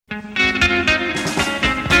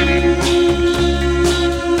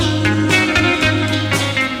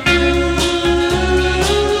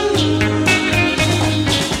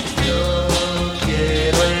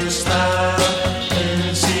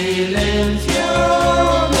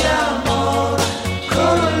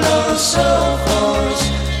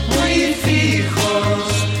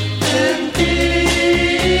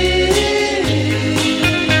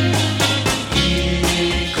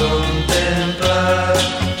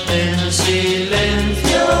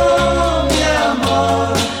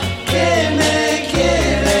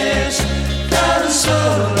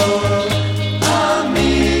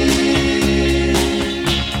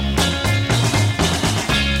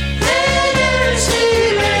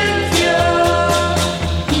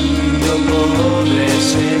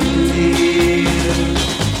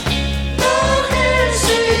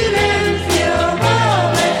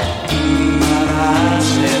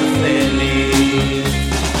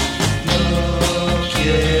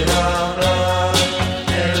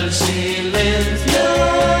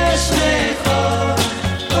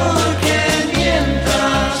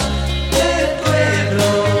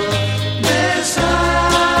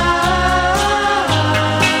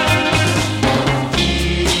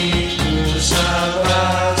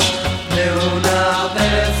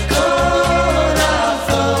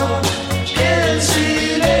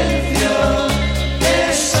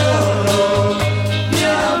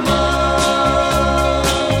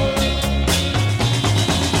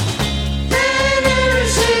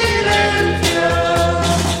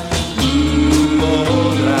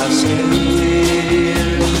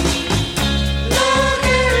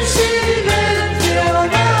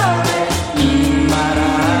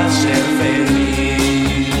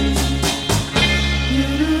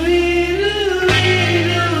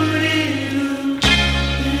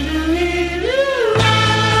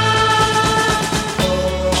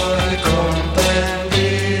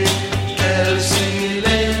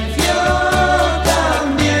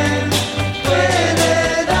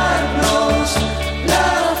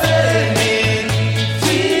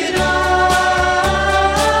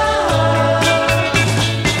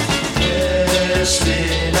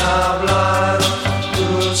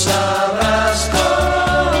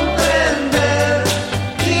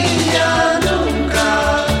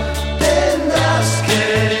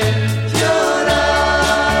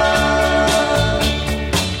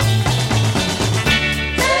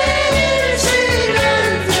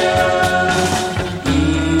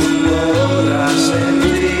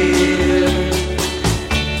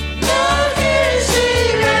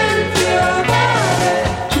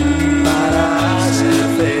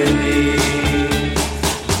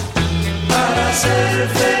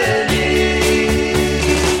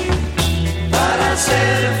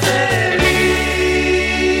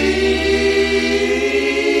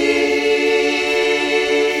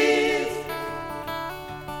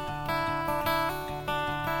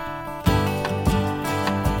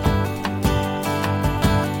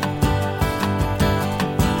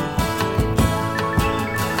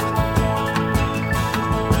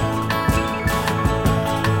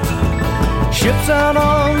Ships out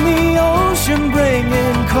on the ocean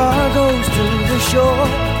bringing cargoes to the shore.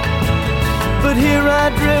 But here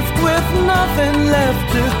I drift with nothing left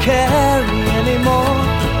to carry anymore.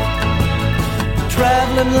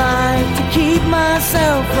 Traveling light to keep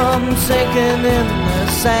myself from sinking in the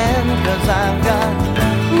sand. 'Cause I've got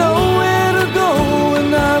nowhere to go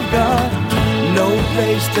and I've got no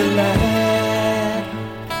place to land.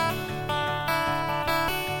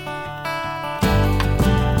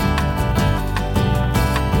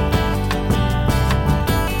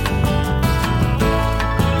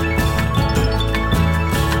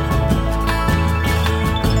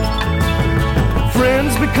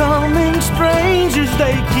 Friends becoming strangers,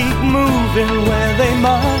 they keep moving where they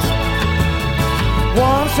must.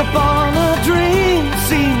 Once upon a dream,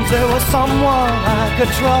 seems there was someone I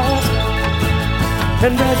could trust.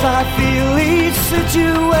 And as I feel each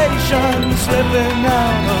situation slipping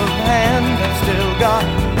out of hand, I've still got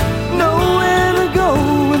nowhere to go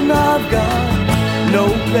and I've got no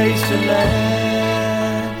place to land.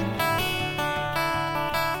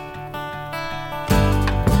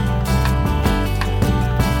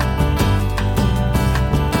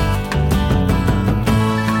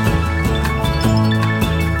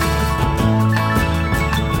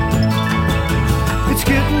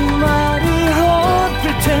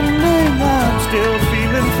 Still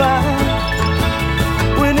feeling fine.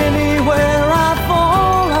 When anywhere I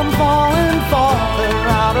fall, I'm falling farther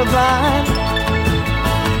out of line.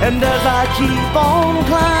 And as I keep on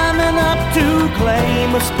climbing up to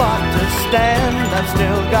claim a spot to stand, I've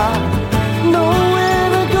still got nowhere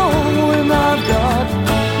to go and I've got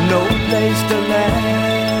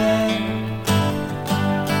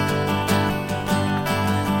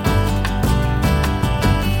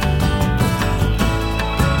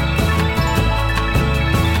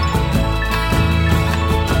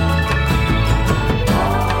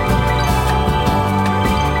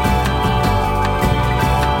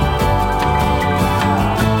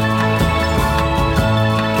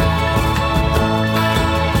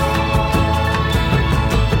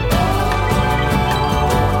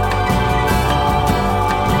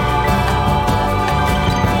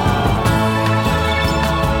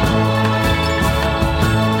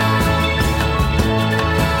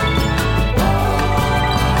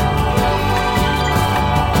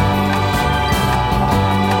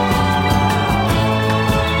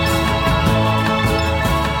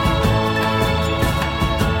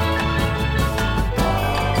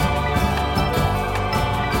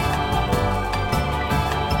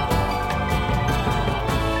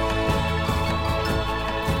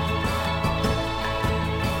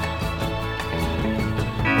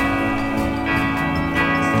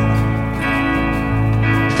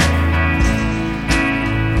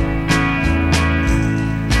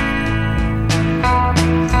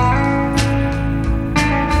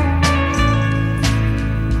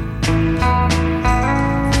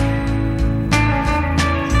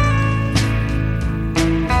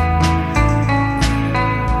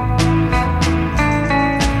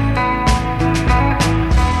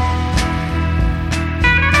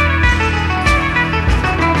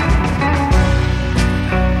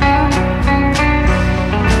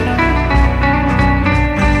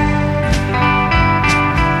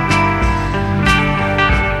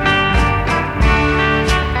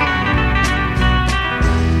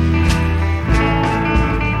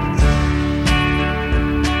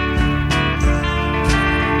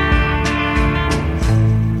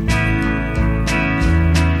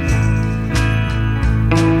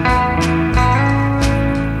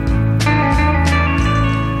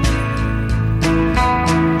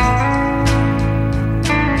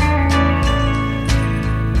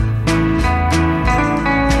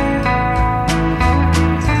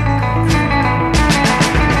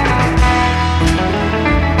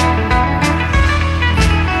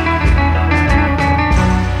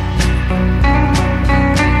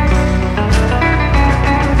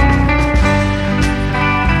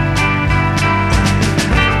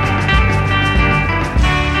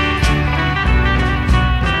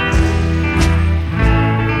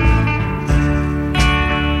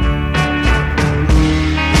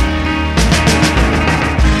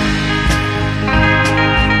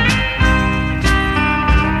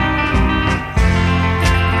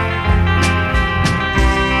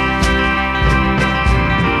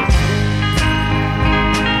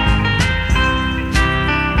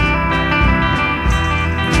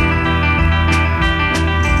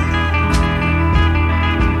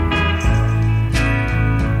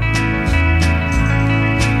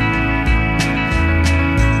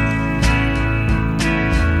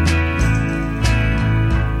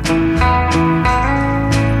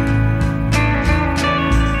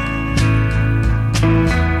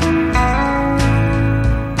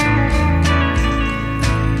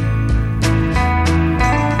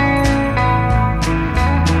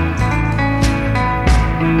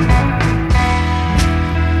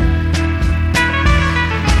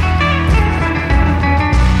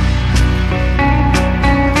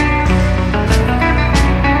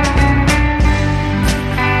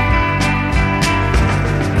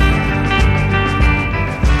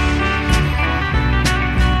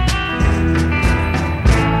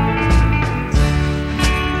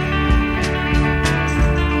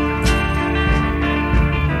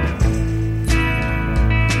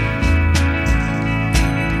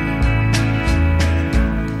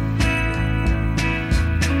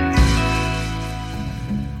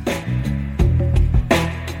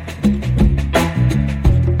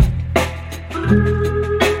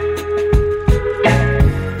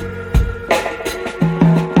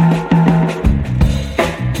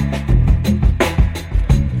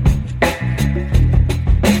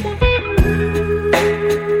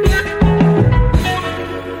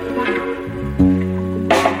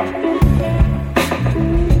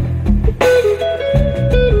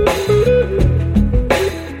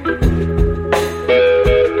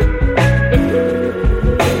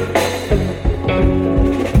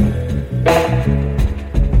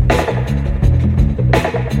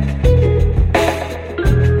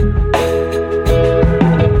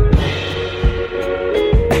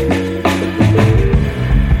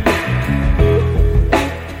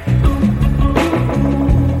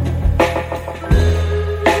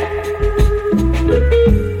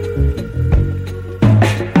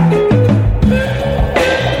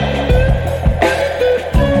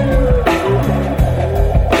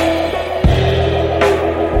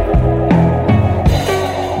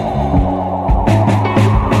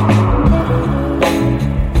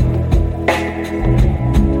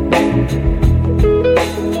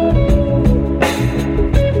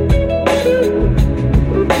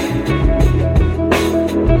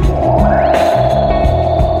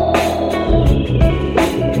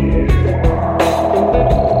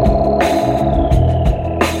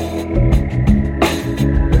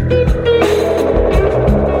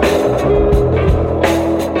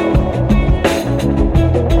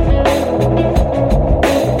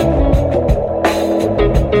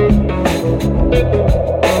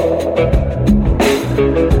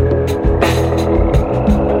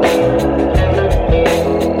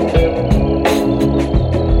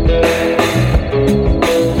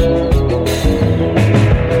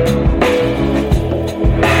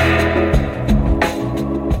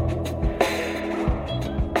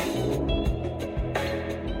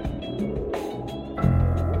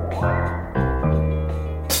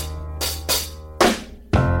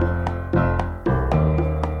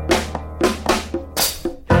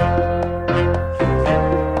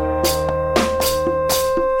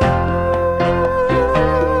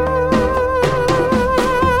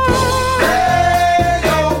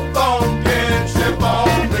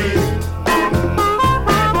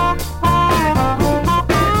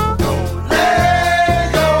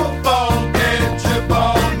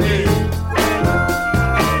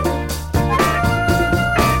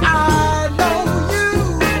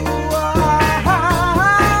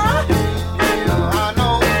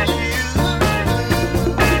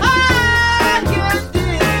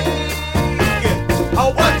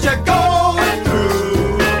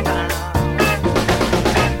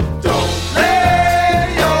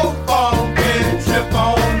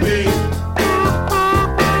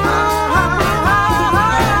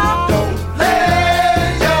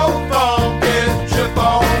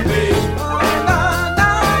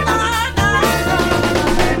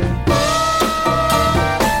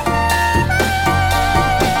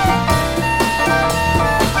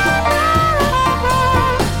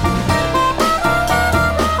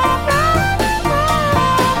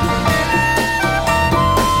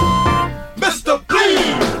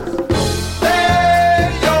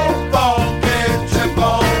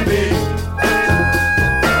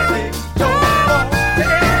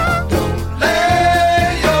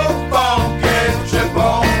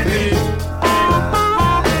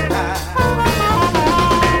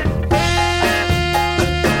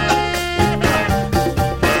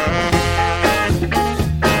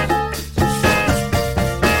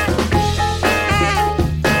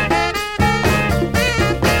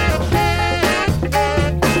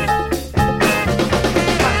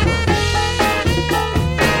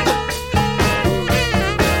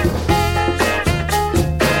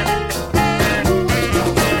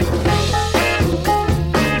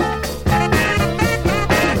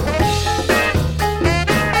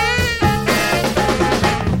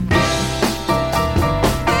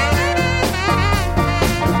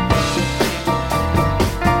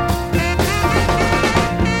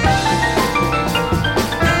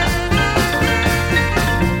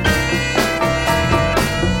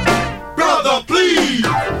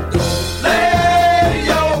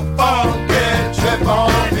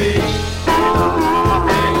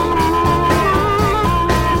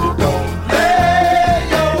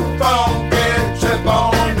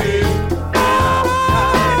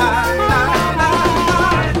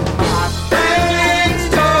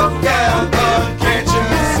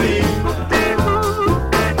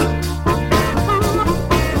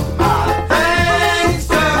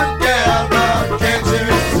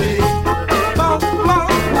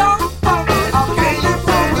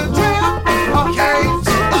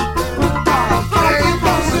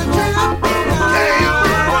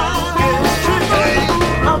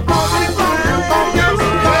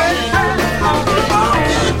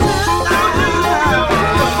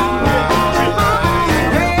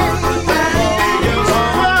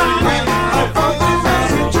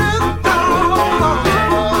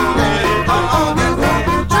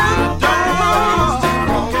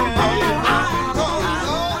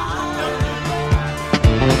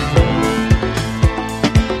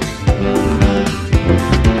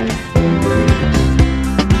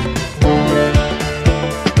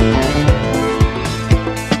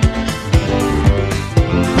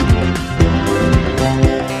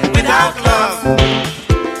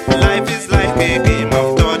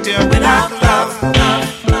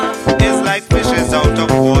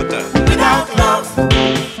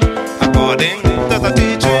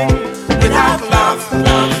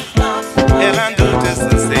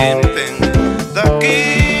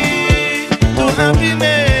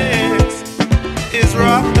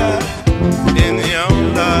in your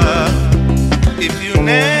love. If you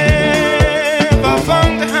never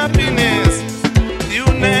found happiness, you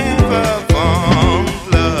never found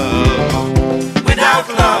love. Without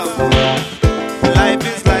love, life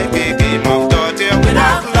is like a game of torture.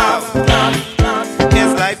 Without love,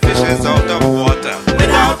 it's like fishes out of water.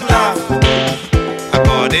 Without love,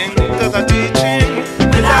 according to the teaching,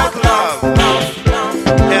 without love,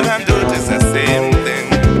 hell and dirt is the same thing.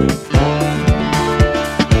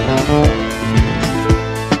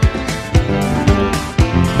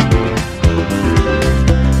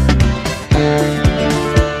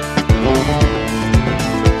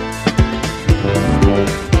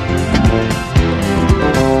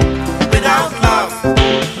 Without love,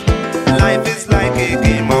 life is like a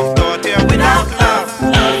game of torture. Without love,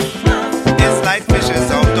 it's like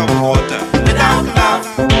fishes out of water. Without love,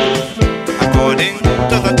 according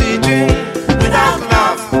to the teaching, without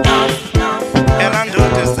love, hell and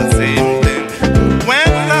dirt is the same thing.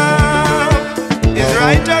 When love is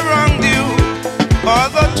right around you, all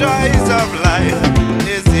the joys of life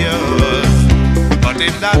is yours. But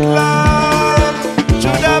if that love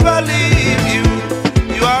should ever leave you,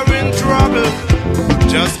 you are in trouble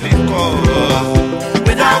just because.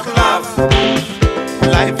 Without love,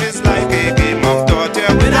 life is like a game of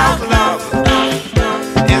torture. Without love,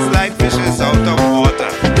 it's like fishes out of water.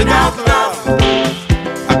 Without love,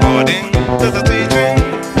 according to the teaching,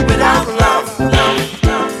 without love,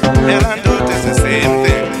 hell and dirt is the same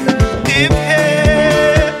thing. If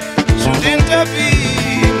hate should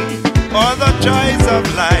intervene, all the joys of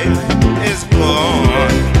life is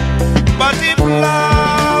gone. But if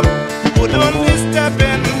love would only step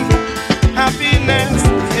in, happiness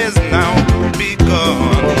is now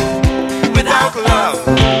begun. Without love,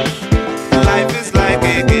 life is like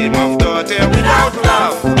a game of torture. Without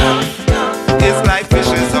love, it's like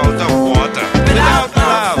fishes out of water. Without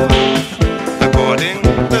love, according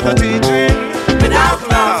to the teaching, without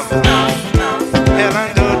love, hell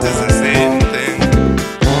and dirt is the same thing.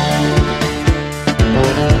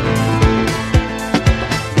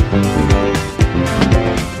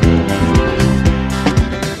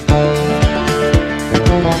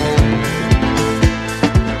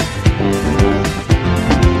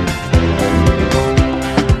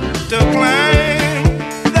 To climb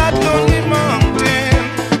that lonely mountain,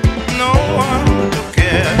 no one to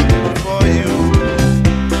care for you.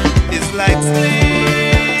 It's like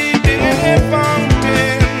sleeping in a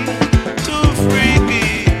fountain, too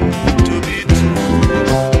freaky to be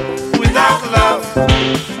true. Without love,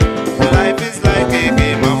 life is like a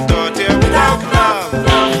game of torture. Without love,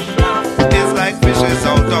 it's like fishes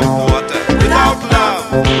out of water. Without love,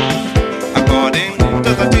 according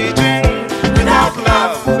to the teaching, without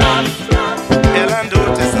love, hell and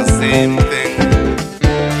dirt is the same thing.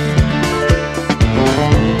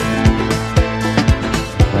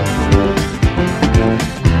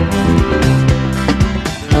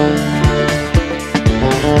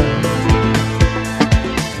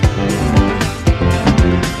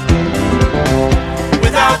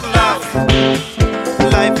 Without love,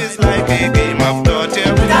 life is like a game of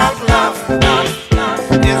torture. Without love,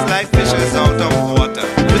 it's like fishes out of water.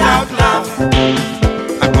 Without love,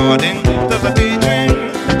 according to the teaching,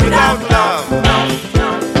 without love,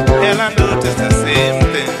 hell and dirt is the same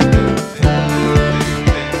thing.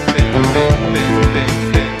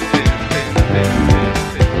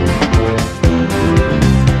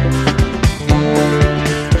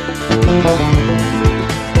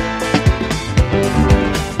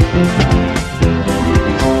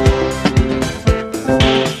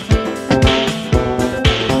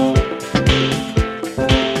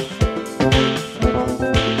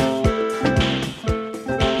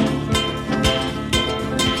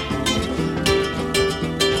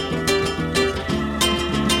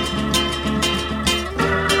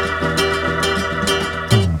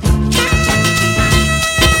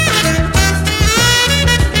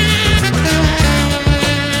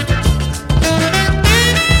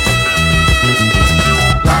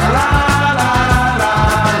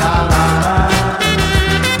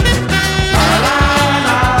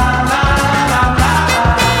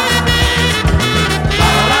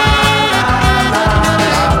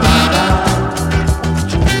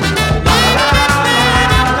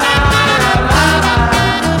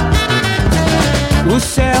 O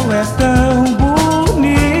céu é tão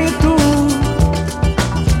bonito,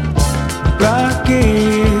 pra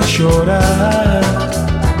que chorar?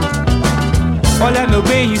 Olha meu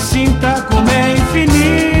bem e sinta como é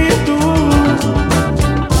infinito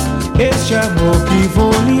este amor que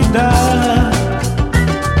vou lhe dar.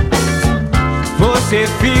 Você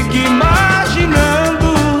fica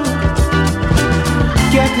imaginando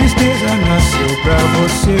que é tristeza nasceu pra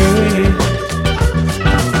você.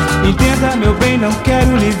 Entenda, meu bem, não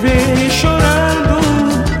quero lhe ver chorando,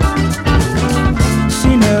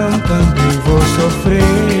 senão também vou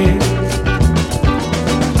sofrer.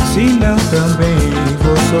 Senão também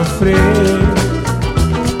vou sofrer.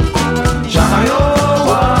 Já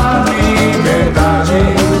raiou a liberdade,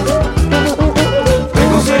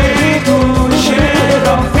 preconceito chega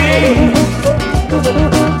ao fim.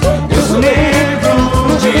 Eu sou negro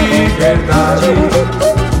de verdade,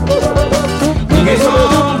 ninguém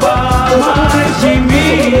zomba mais de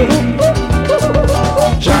mim.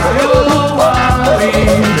 Já raiou a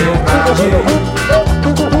liberdade,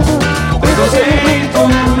 preconceito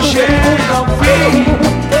chega ao fim.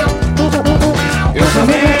 Eu sou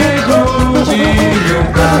negro de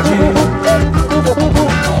verdade,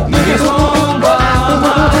 ninguém zomba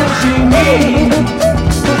mais de mim.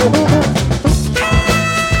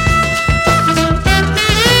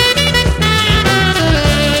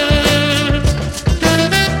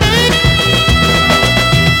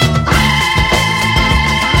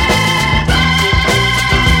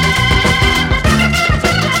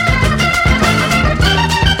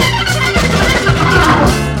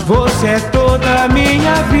 Você é toda a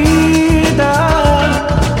minha vida,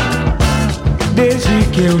 desde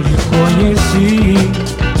que eu lhe conheci.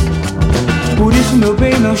 Por isso, meu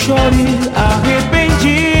bem, não chore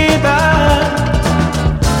arrependida.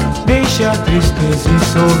 Deixa a tristeza e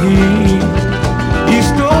sorrir.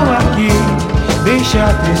 Estou aqui, deixa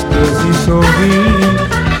a tristeza e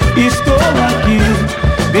sorrir. Estou aqui,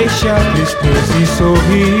 deixa a tristeza e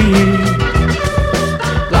sorrir.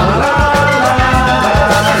 La, la,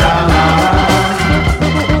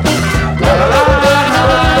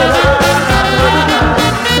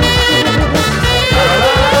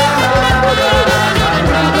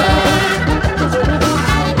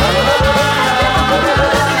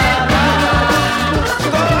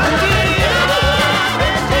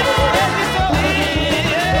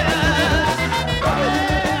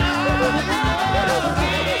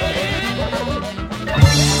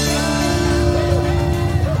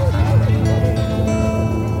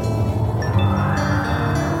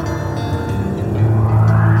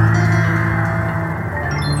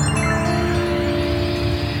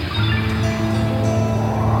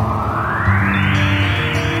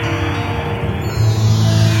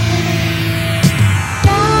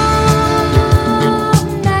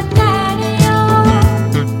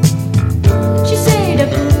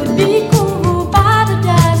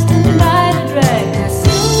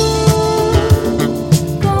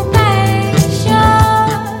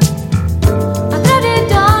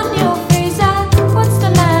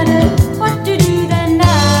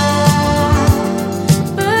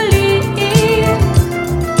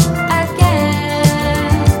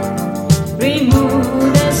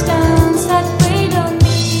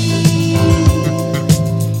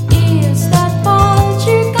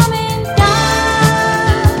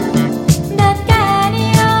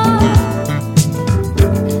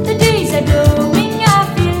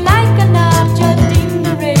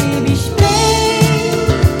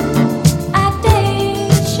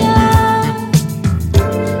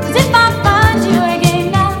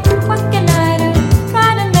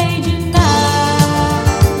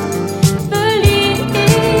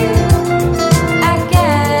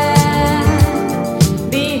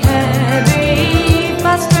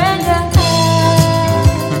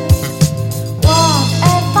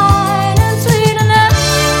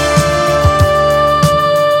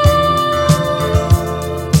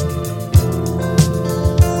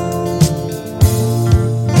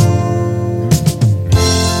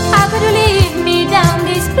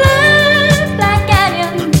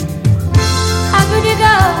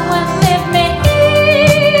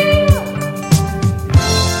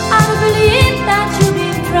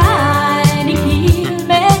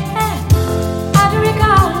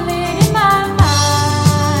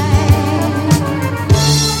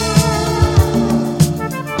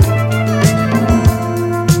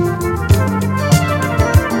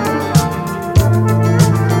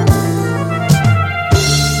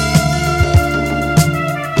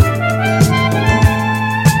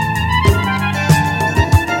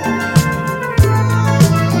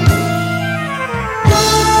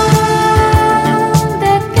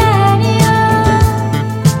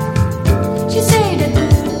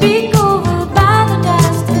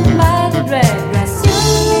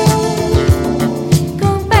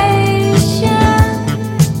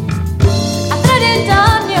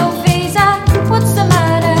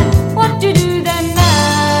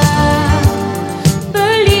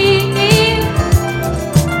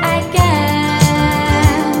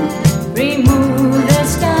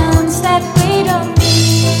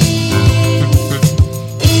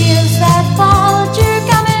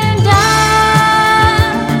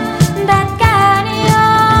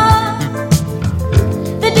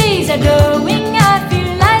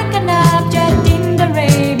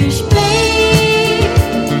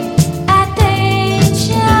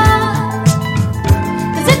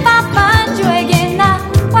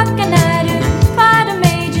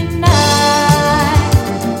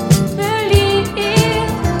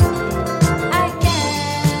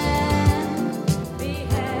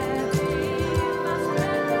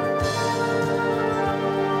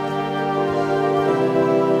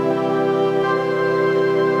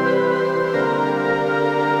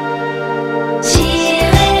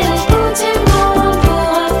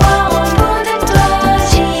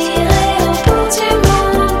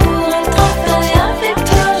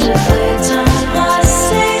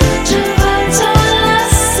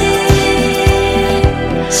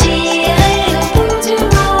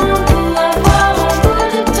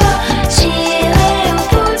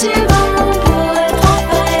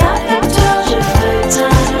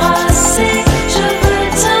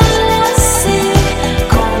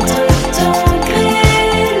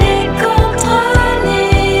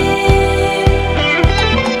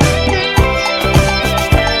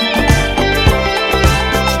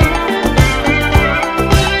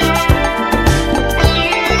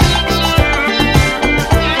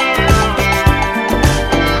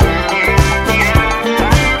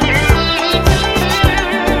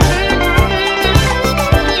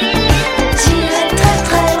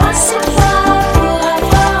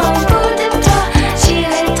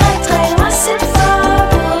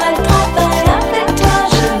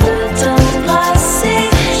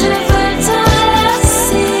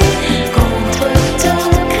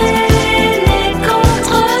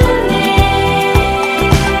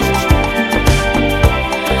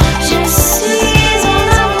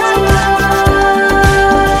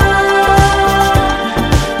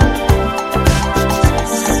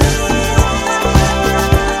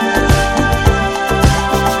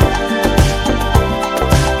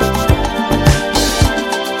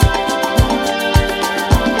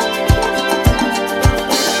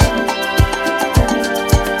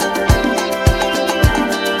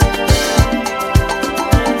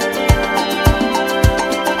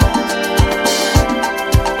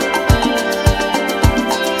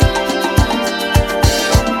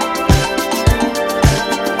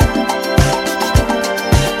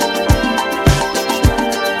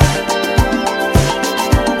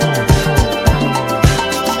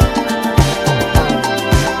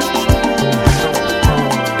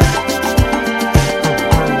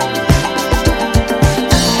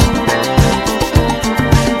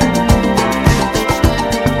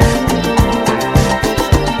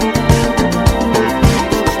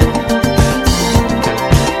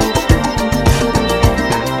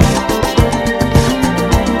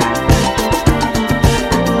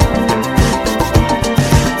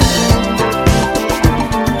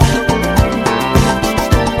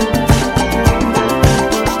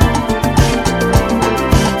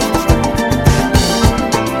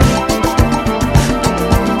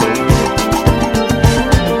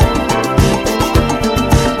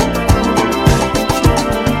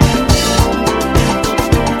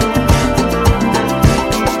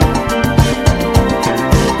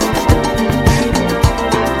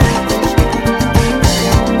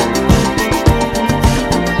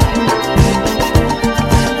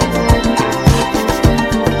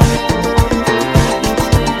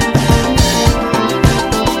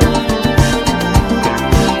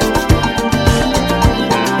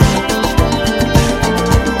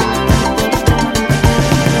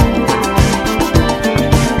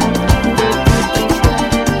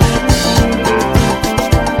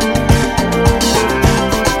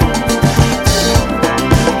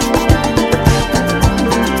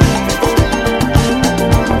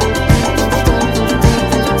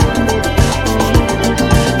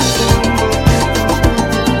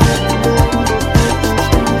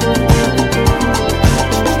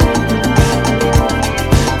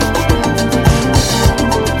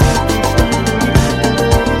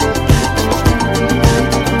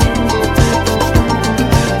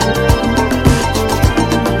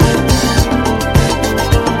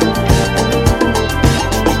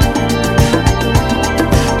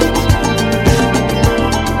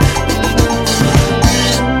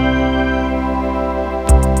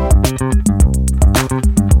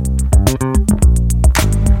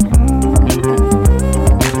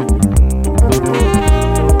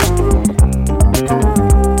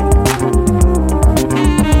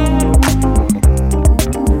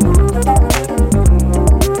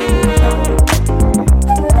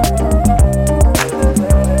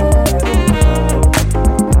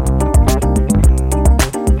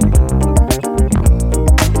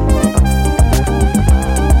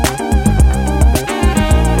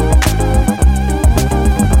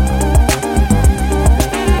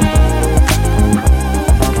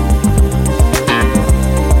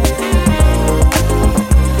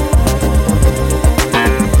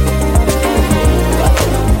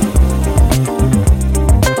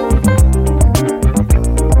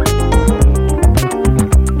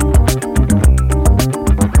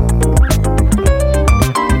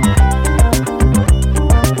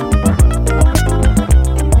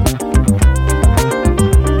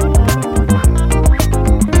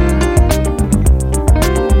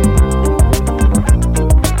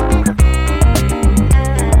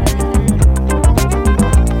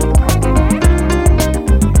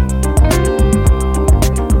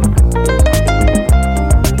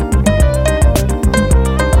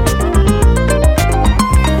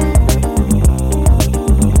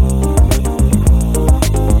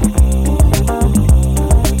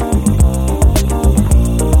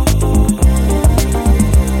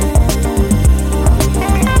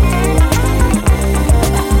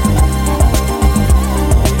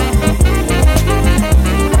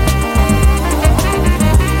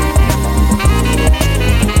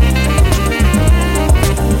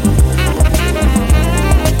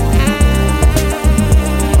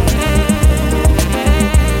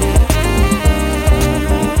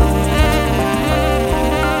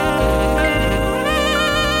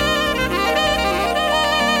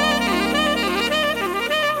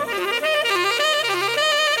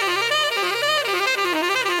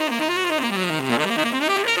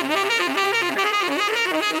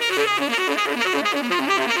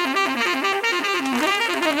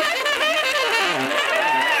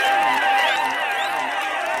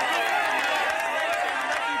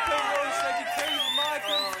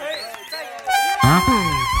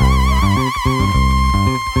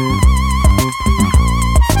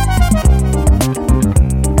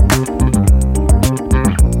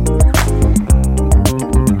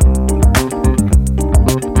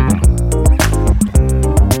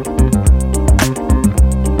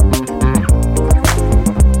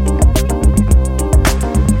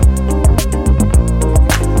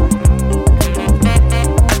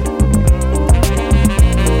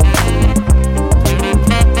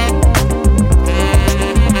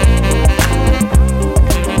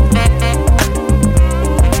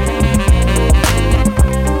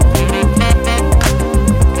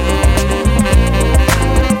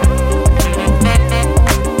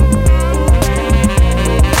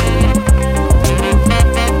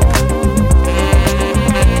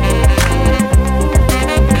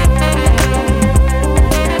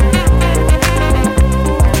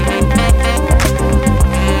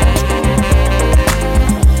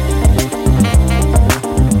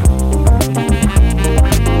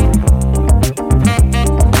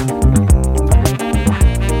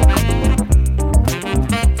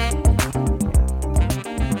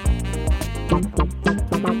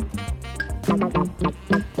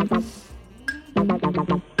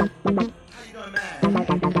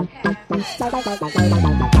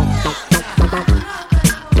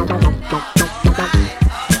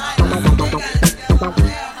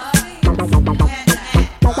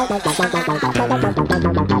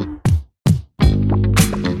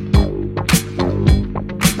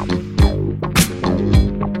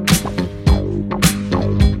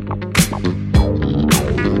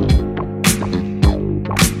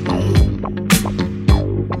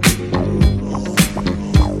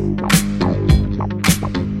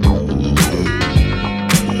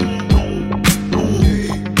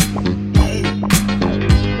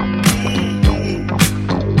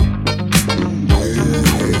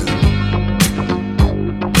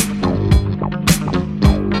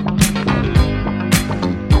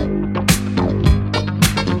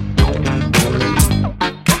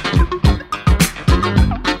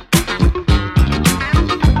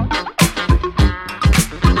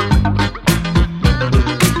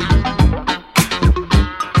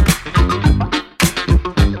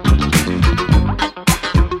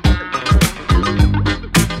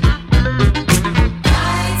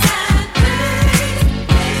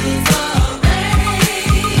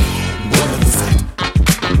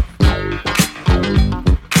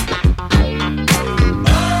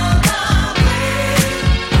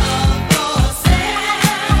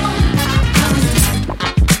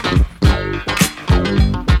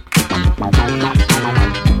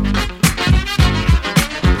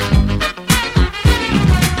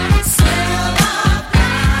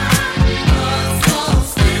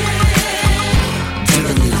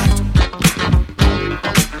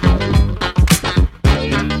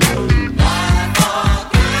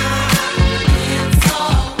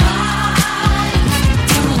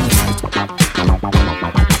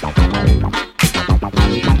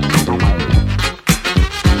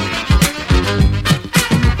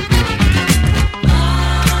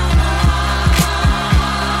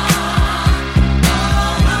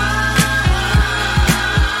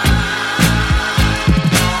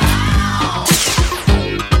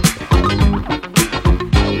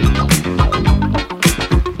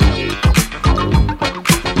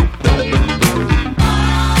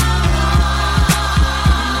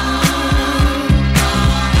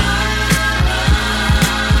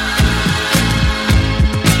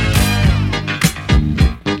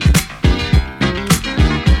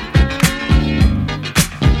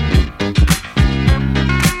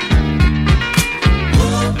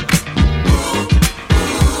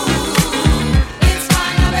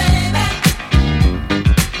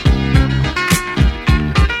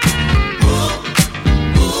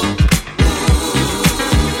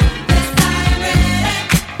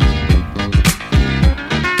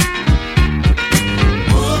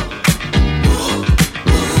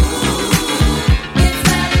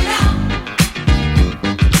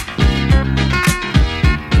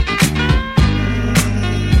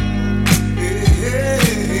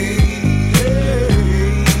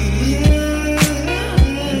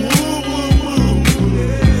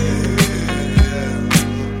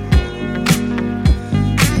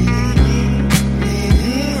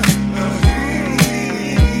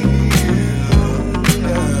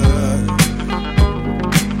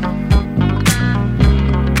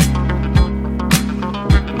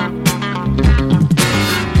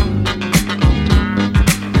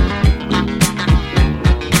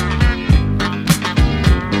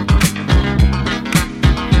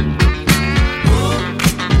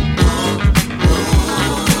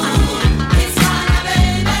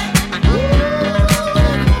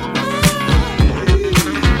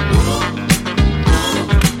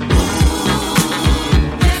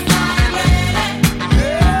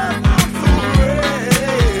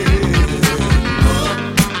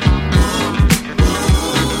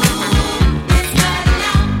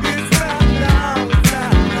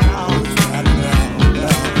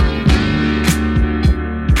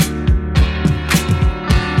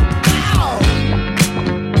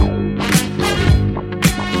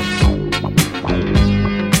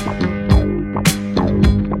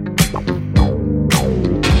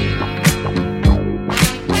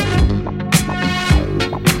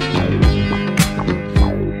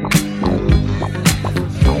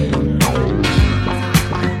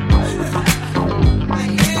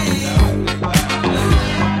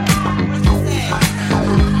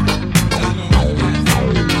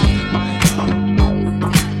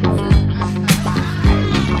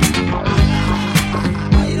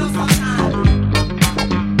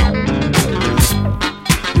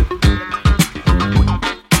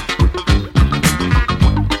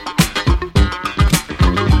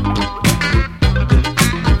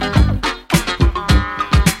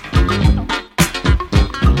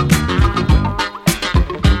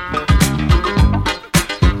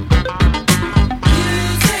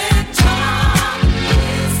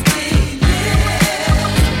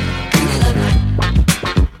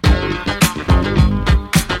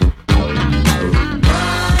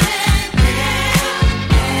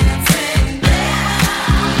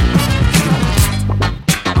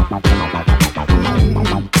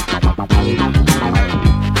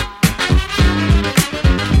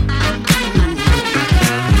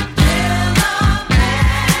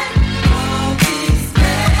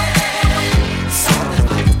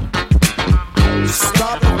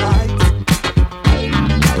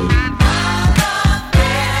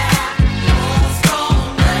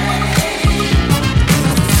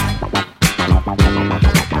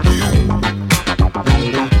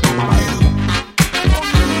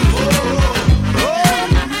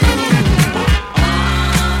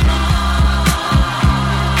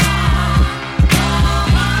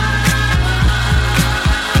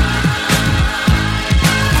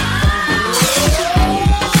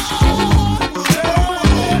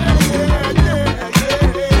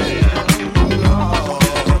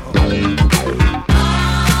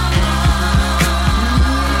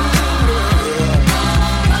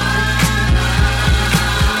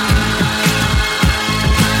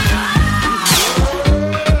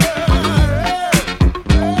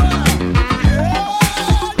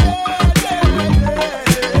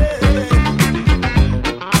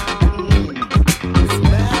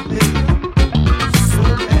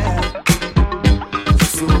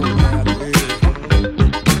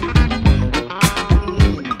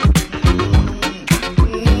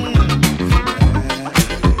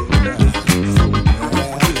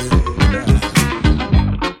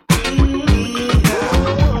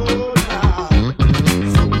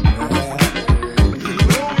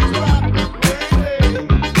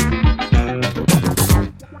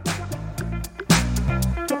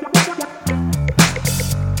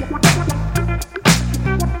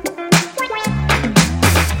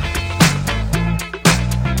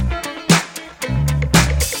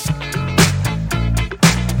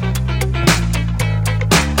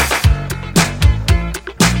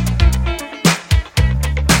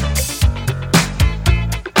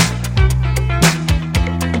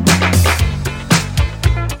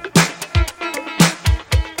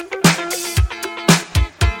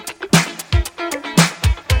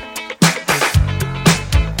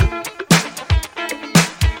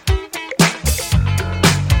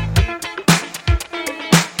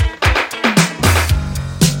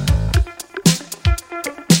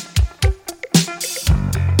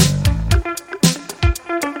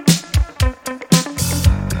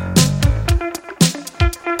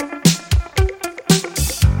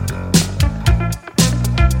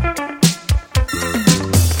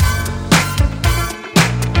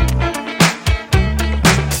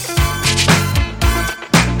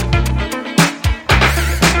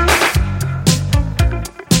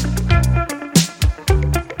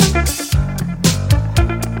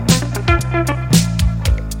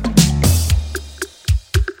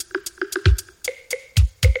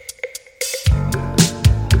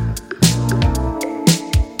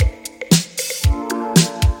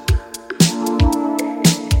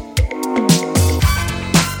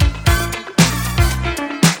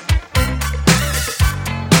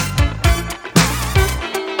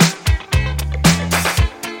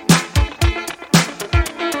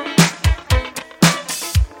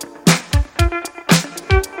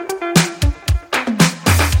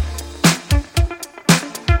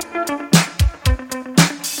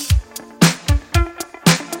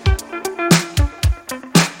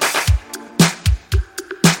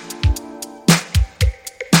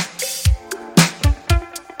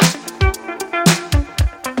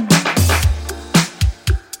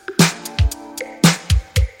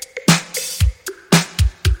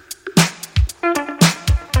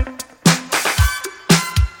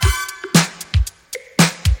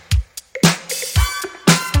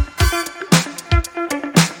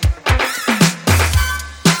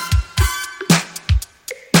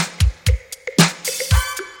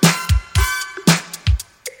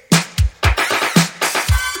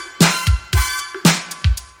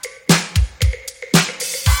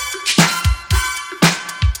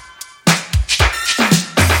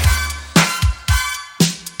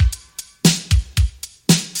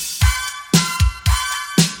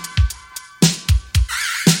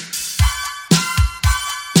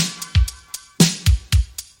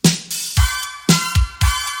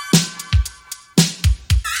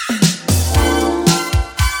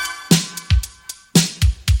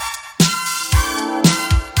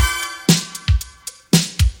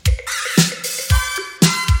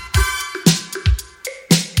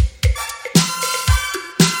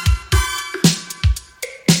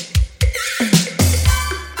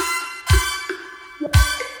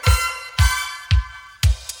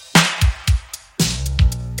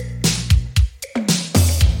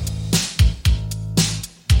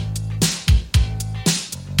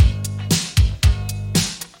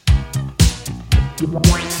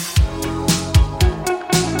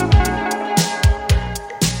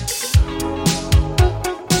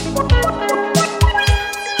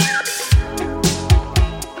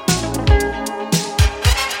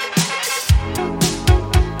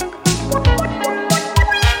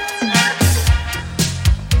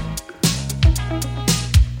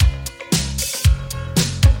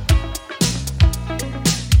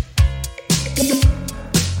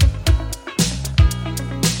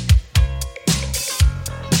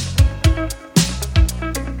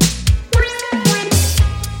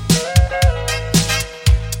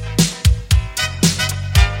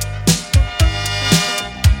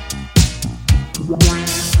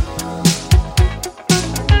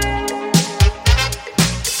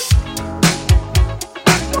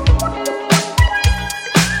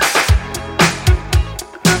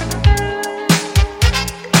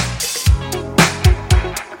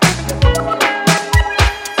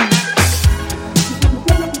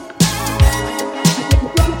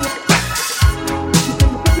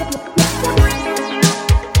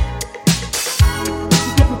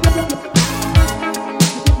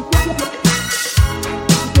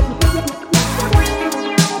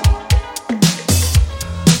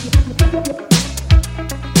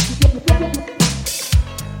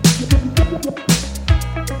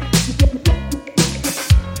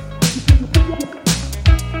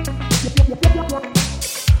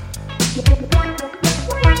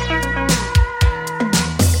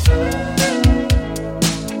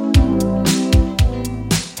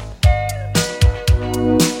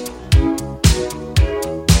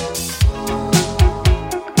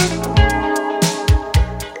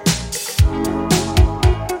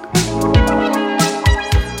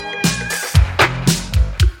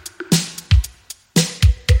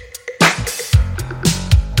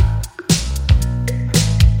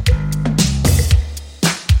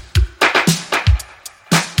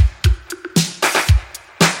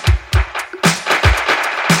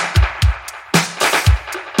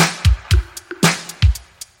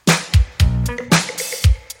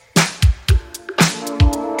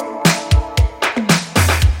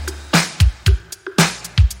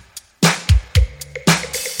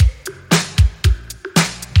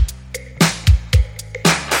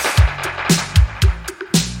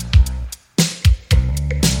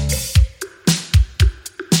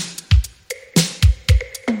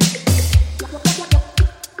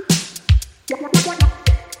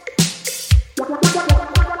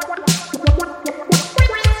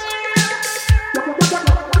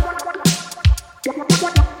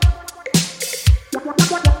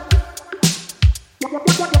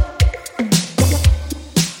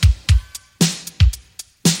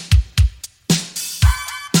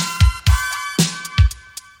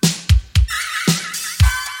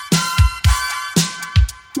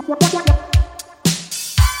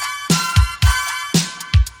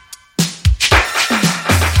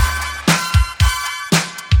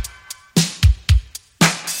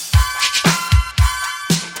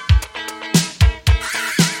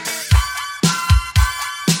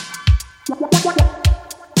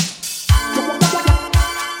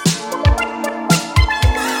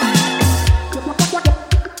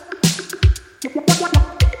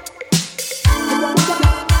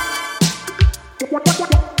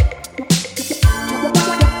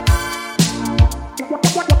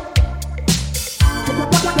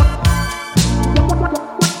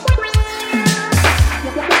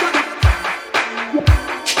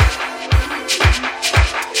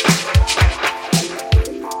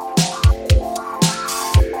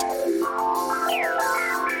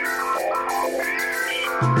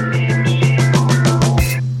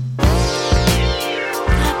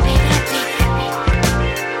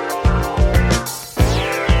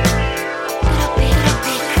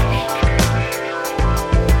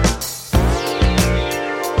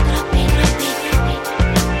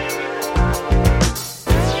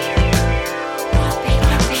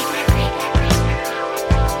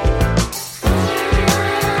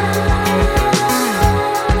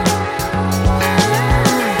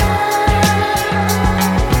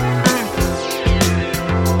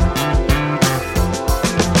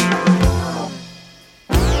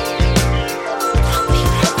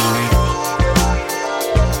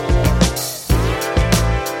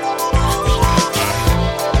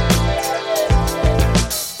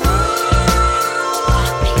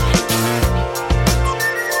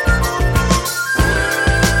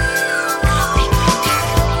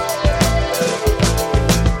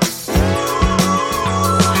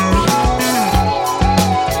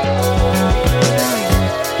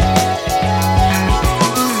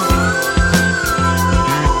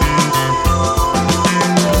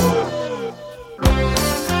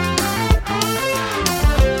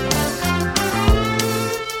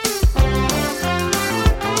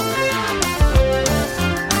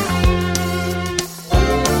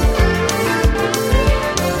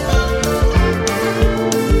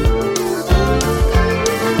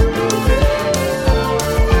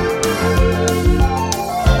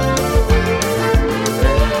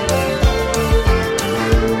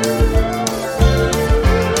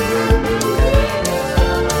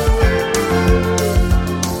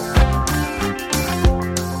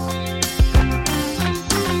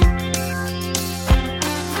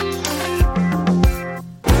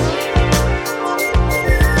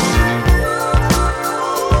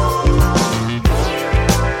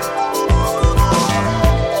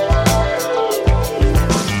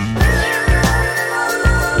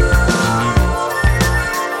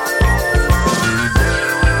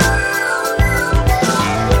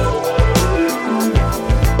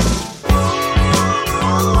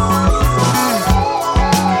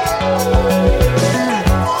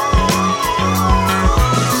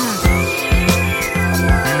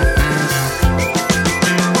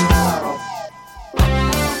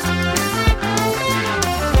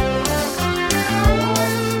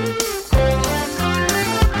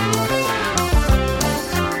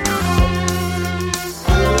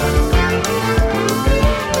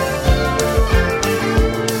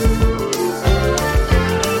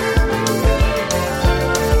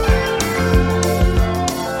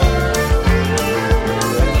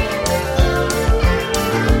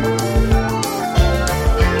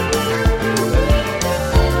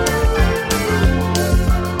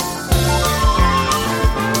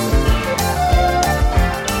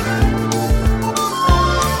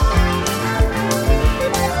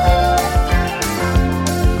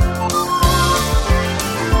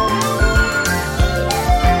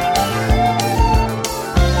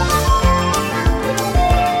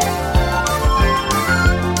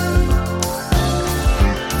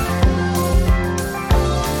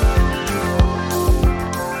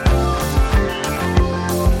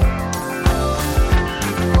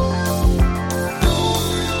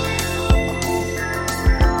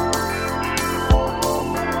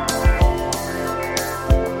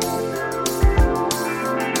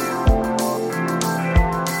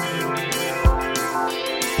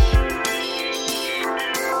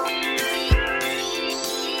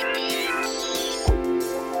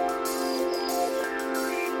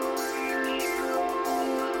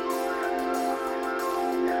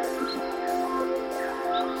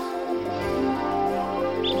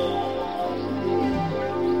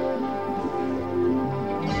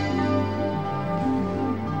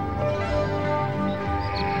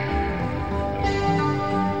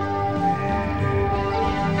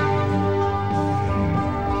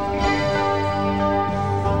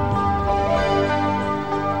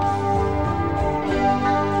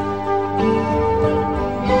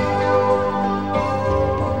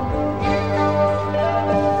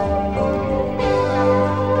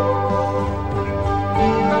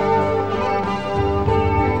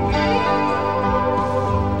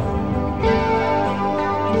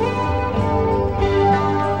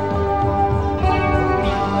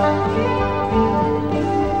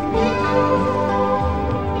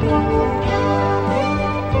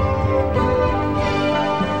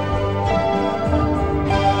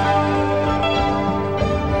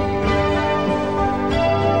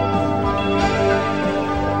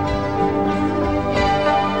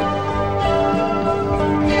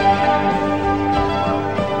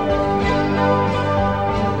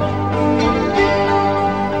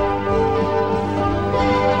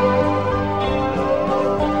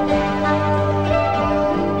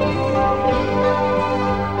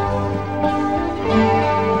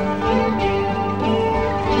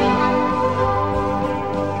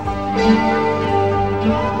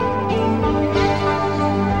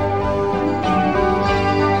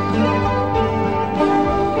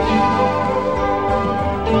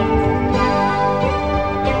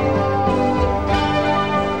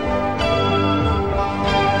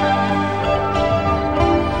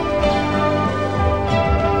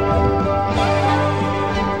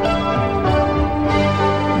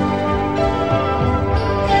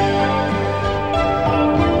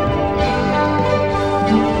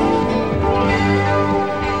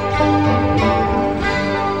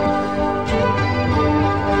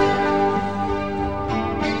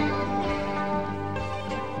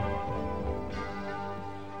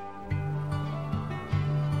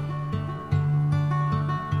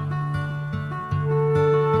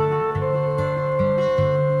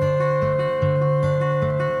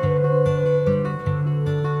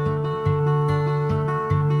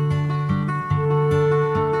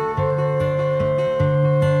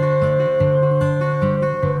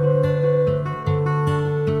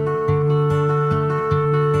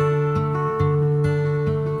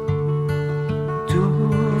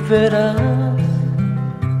 verás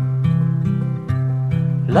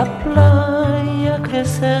la playa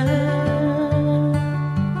crecer.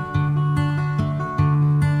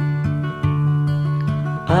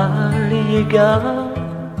 Al llegar,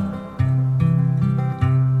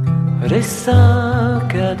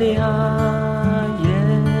 resaca de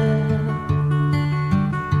ayer,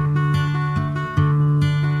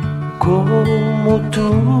 como tú,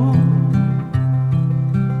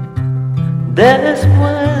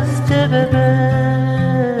 después de beber.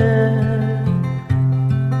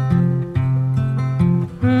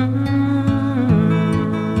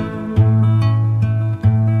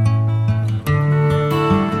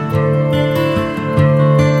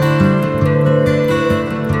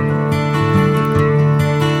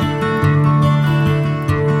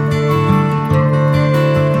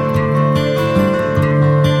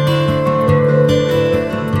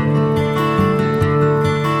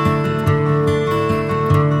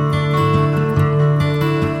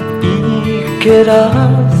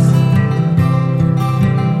 Querrás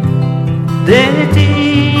de ti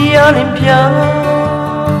a limpiar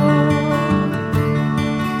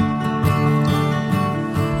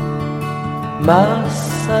más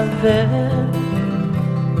al ver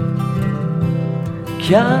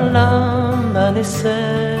que al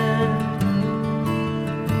amanecer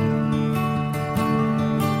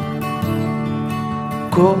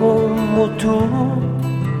como tú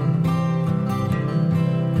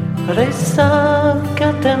resaca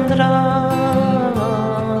tendrá.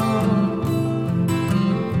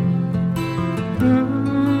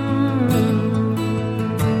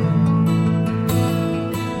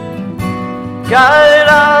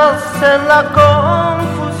 Caerás en la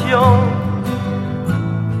confusión,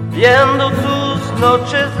 viendo tus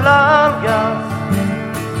noches largas.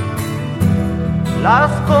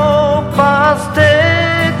 Las copas te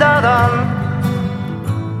darán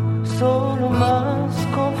solo más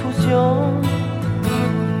confusión.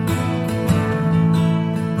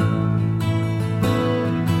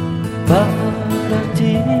 Para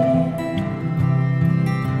ti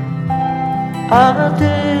ha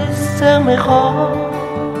de ser mejor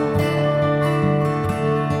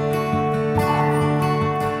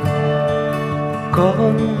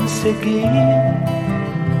conseguir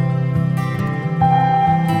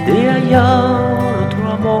de hallar otro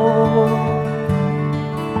amor.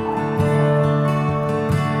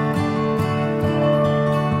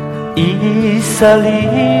 Y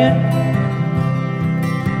salir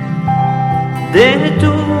de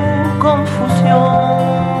tu confusión.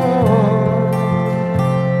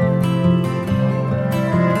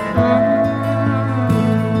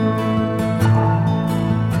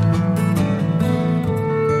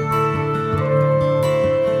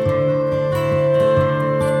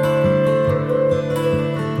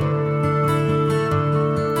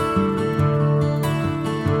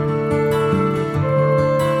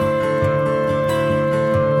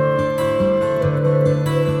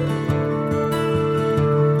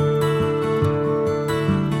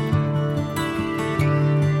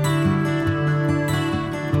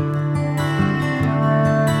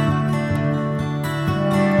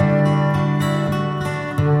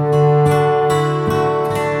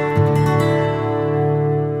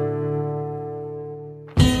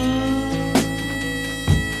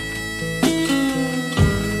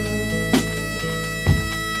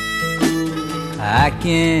 I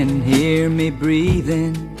can hear me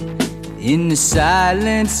breathing in the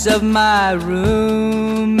silence of my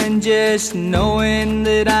room, and just knowing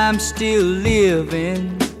that I'm still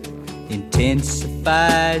living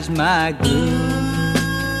intensifies my gloom.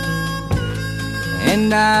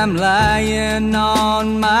 And I'm lying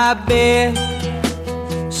on my bed,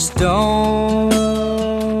 stoned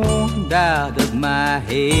out of my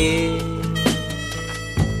head,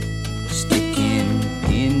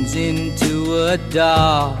 into a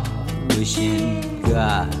doll, wishing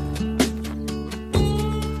God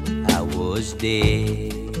I was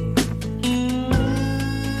dead.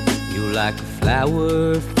 You're like a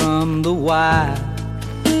flower from the wild,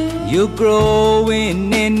 you'll grow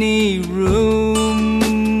in any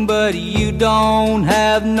room, but you don't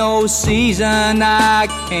have no season. I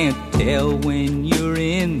can't tell when you're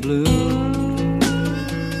in bloom.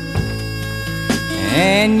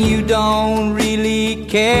 And you don't really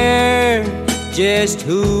care just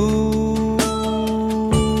who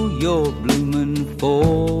you're blooming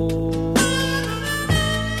for.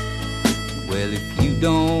 Well, if you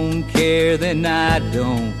don't care, then I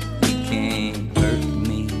don't. You can't hurt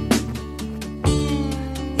me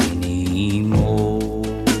anymore.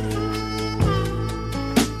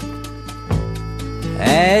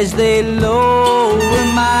 As they lower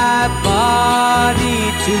my body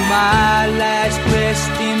to my last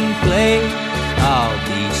resting place, I'll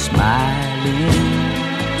be smiling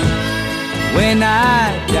when I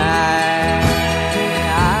die.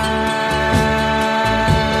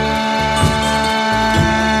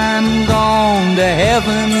 I'm gone to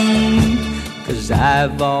heaven, 'cause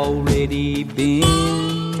I've already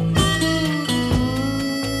been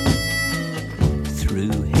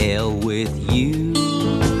through hell with you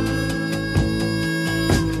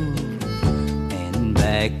and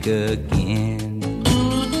back again.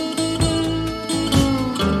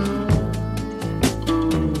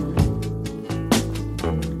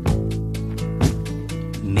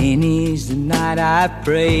 Many's the night I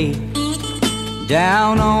pray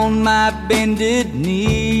down on my bended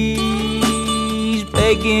knees,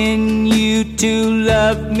 begging you to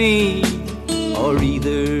love me or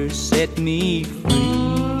either set me free.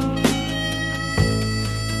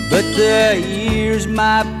 But the years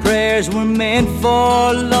my prayers were meant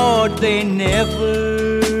for, Lord, they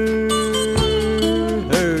never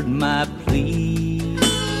heard my plea.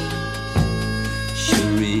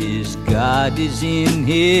 Sure as God is in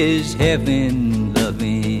his heaven,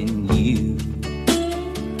 loving you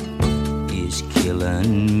is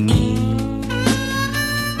killing me.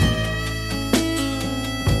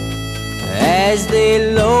 As they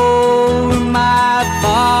lower my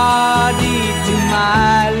body to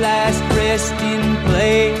my last resting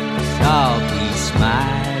place, I'll be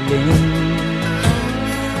smiling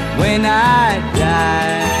when I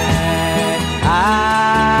die.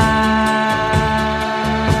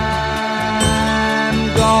 I'm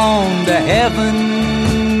gone to heaven,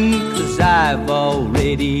 'cause I've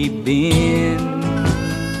already been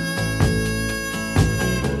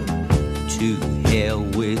to hell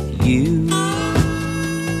with you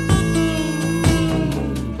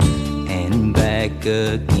and back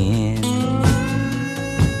again.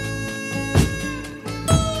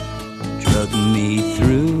 Drug me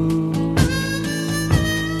through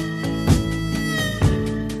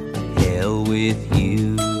hell with you.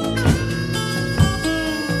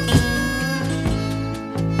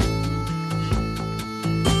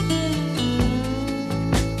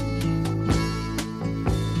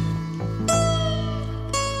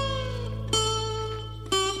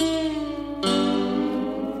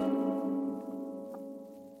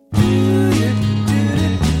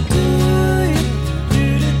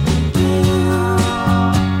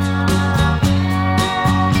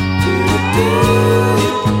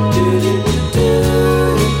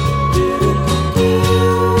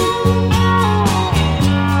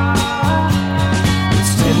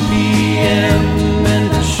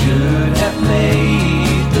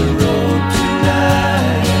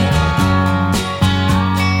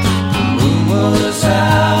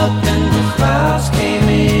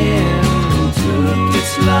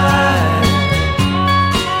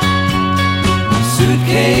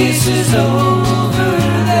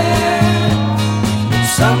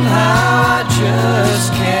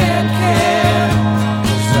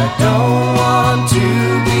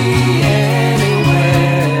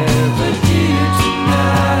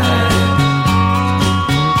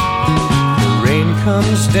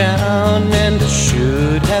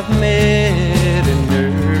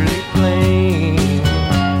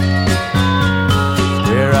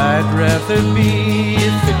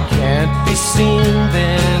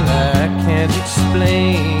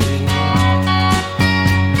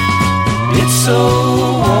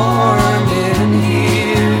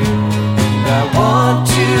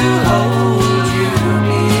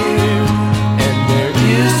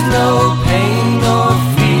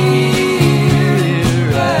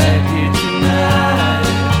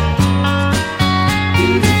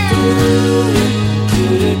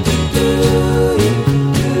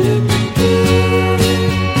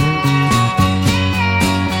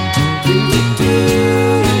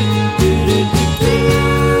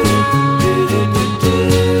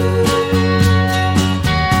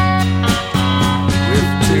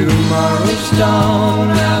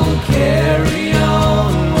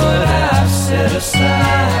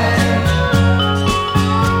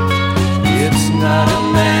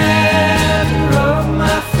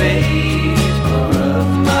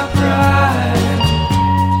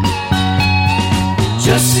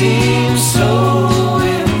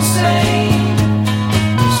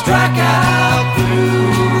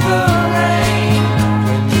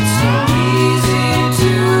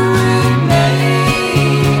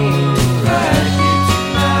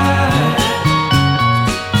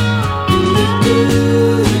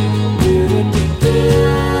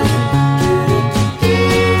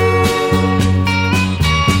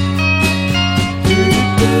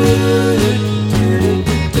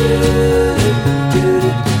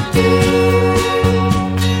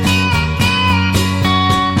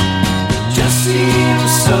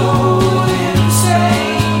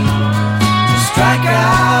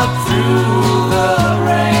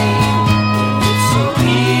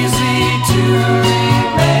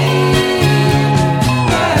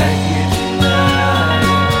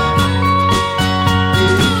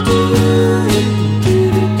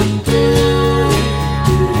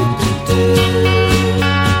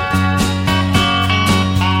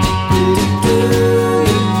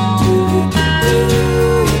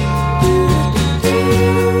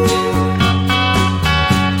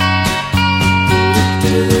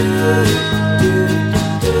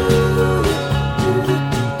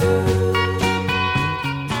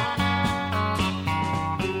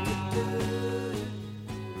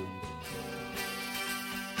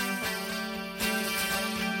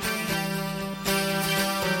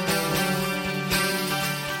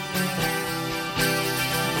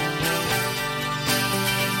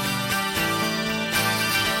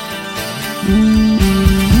 Taking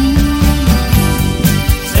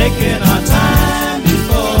our time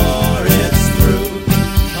before it's through,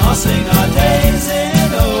 passing our days in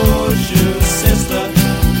Oshu, sister.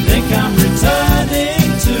 Think I'm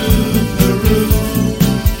returning to Peru.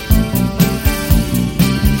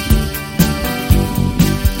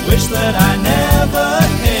 Wish that I never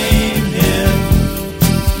came here.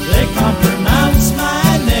 They can't pronounce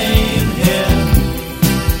my name here.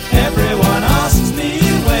 Everyone asks me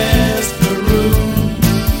where's Peru.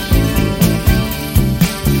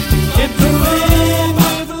 In Peru,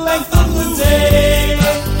 we've lengthened the day.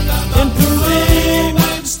 In Peru,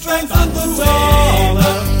 we've strengthened the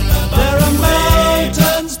weather. There are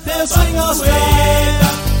mountains piercing our sky,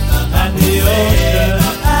 and the ocean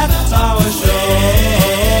at our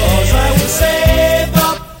shores. I will save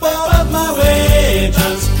up all of my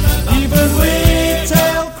wages, even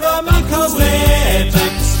retail crummy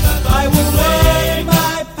cosmetics. I will weigh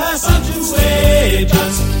my passenger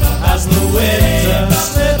wages as the winter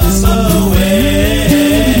slips away.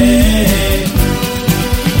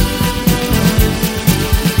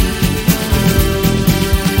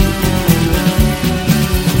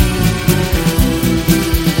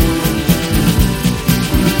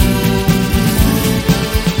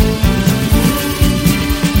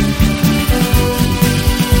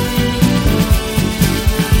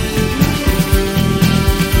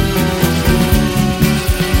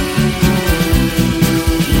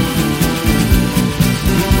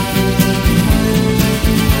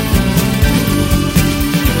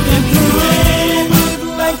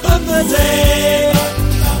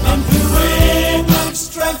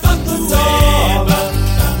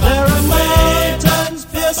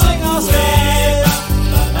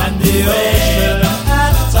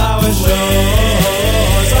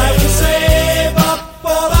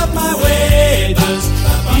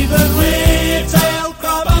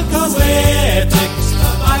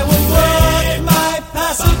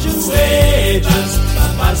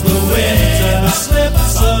 As the winter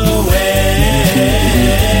slips away,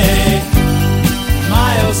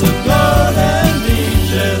 miles of golden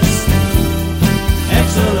beaches,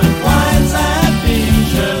 excellent wines and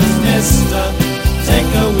beaches, mister. Take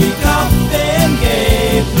a week off in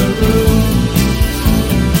gay Peru.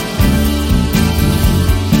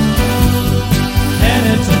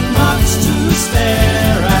 Penitent monks to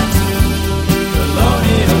stare at,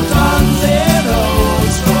 colonial dons in old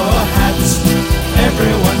straw hats.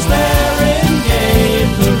 Everyone's there in gay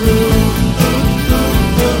Peru,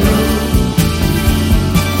 Peru.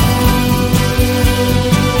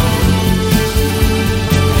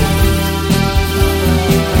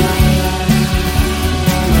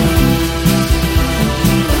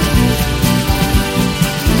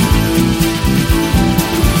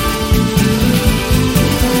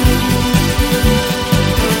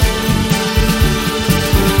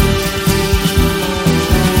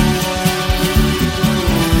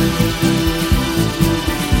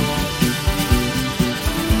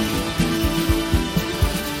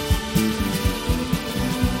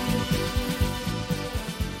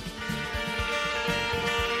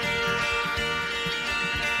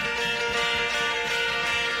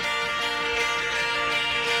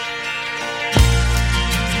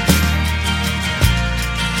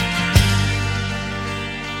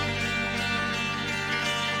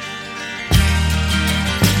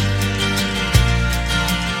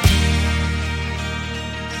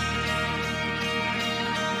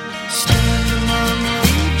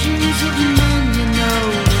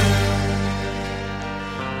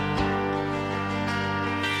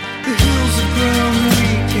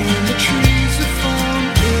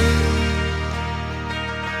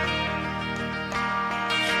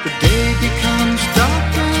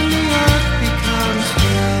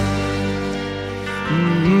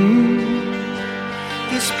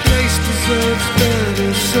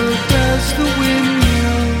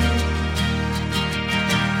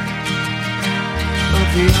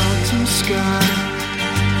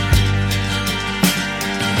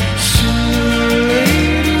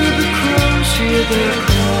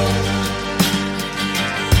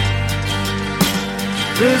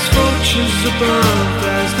 There's vultures above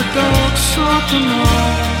as the dogs sought them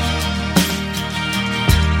all.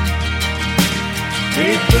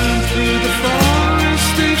 They burn through the forest,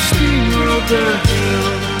 they've steamrolled the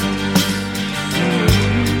hills.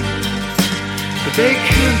 But they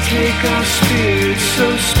can't take our spirits, so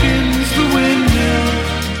spins the windmill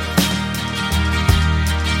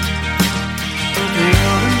of the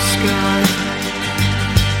autumn sky.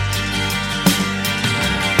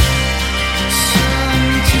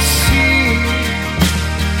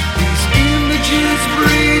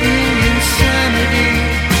 Breeding insanity,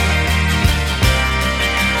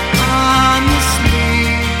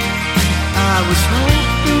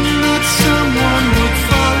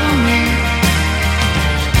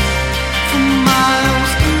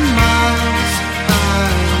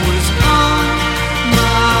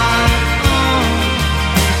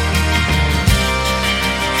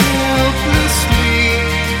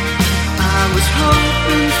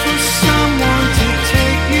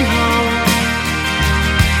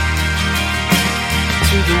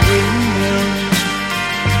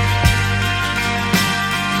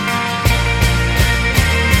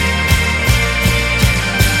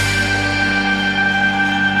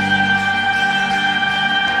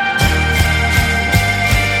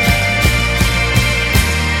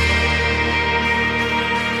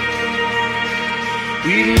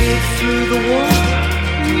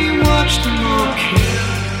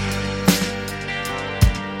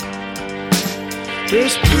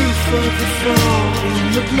 There's proof of the fall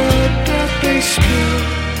in the blood that they spill.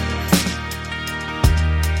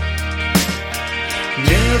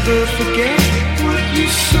 Never forget what you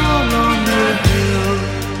saw on the hill.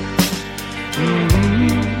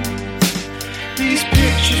 These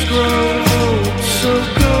pictures grow old, so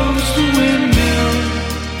goes the windmill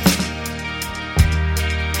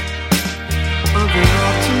of the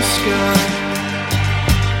autumn sky.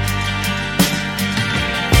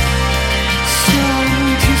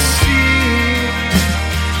 Starting to see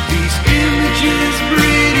these images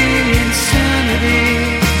breeding insanity.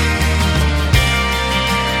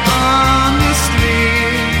 Honestly,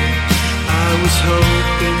 I was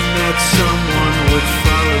hoping that someone would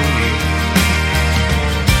follow me.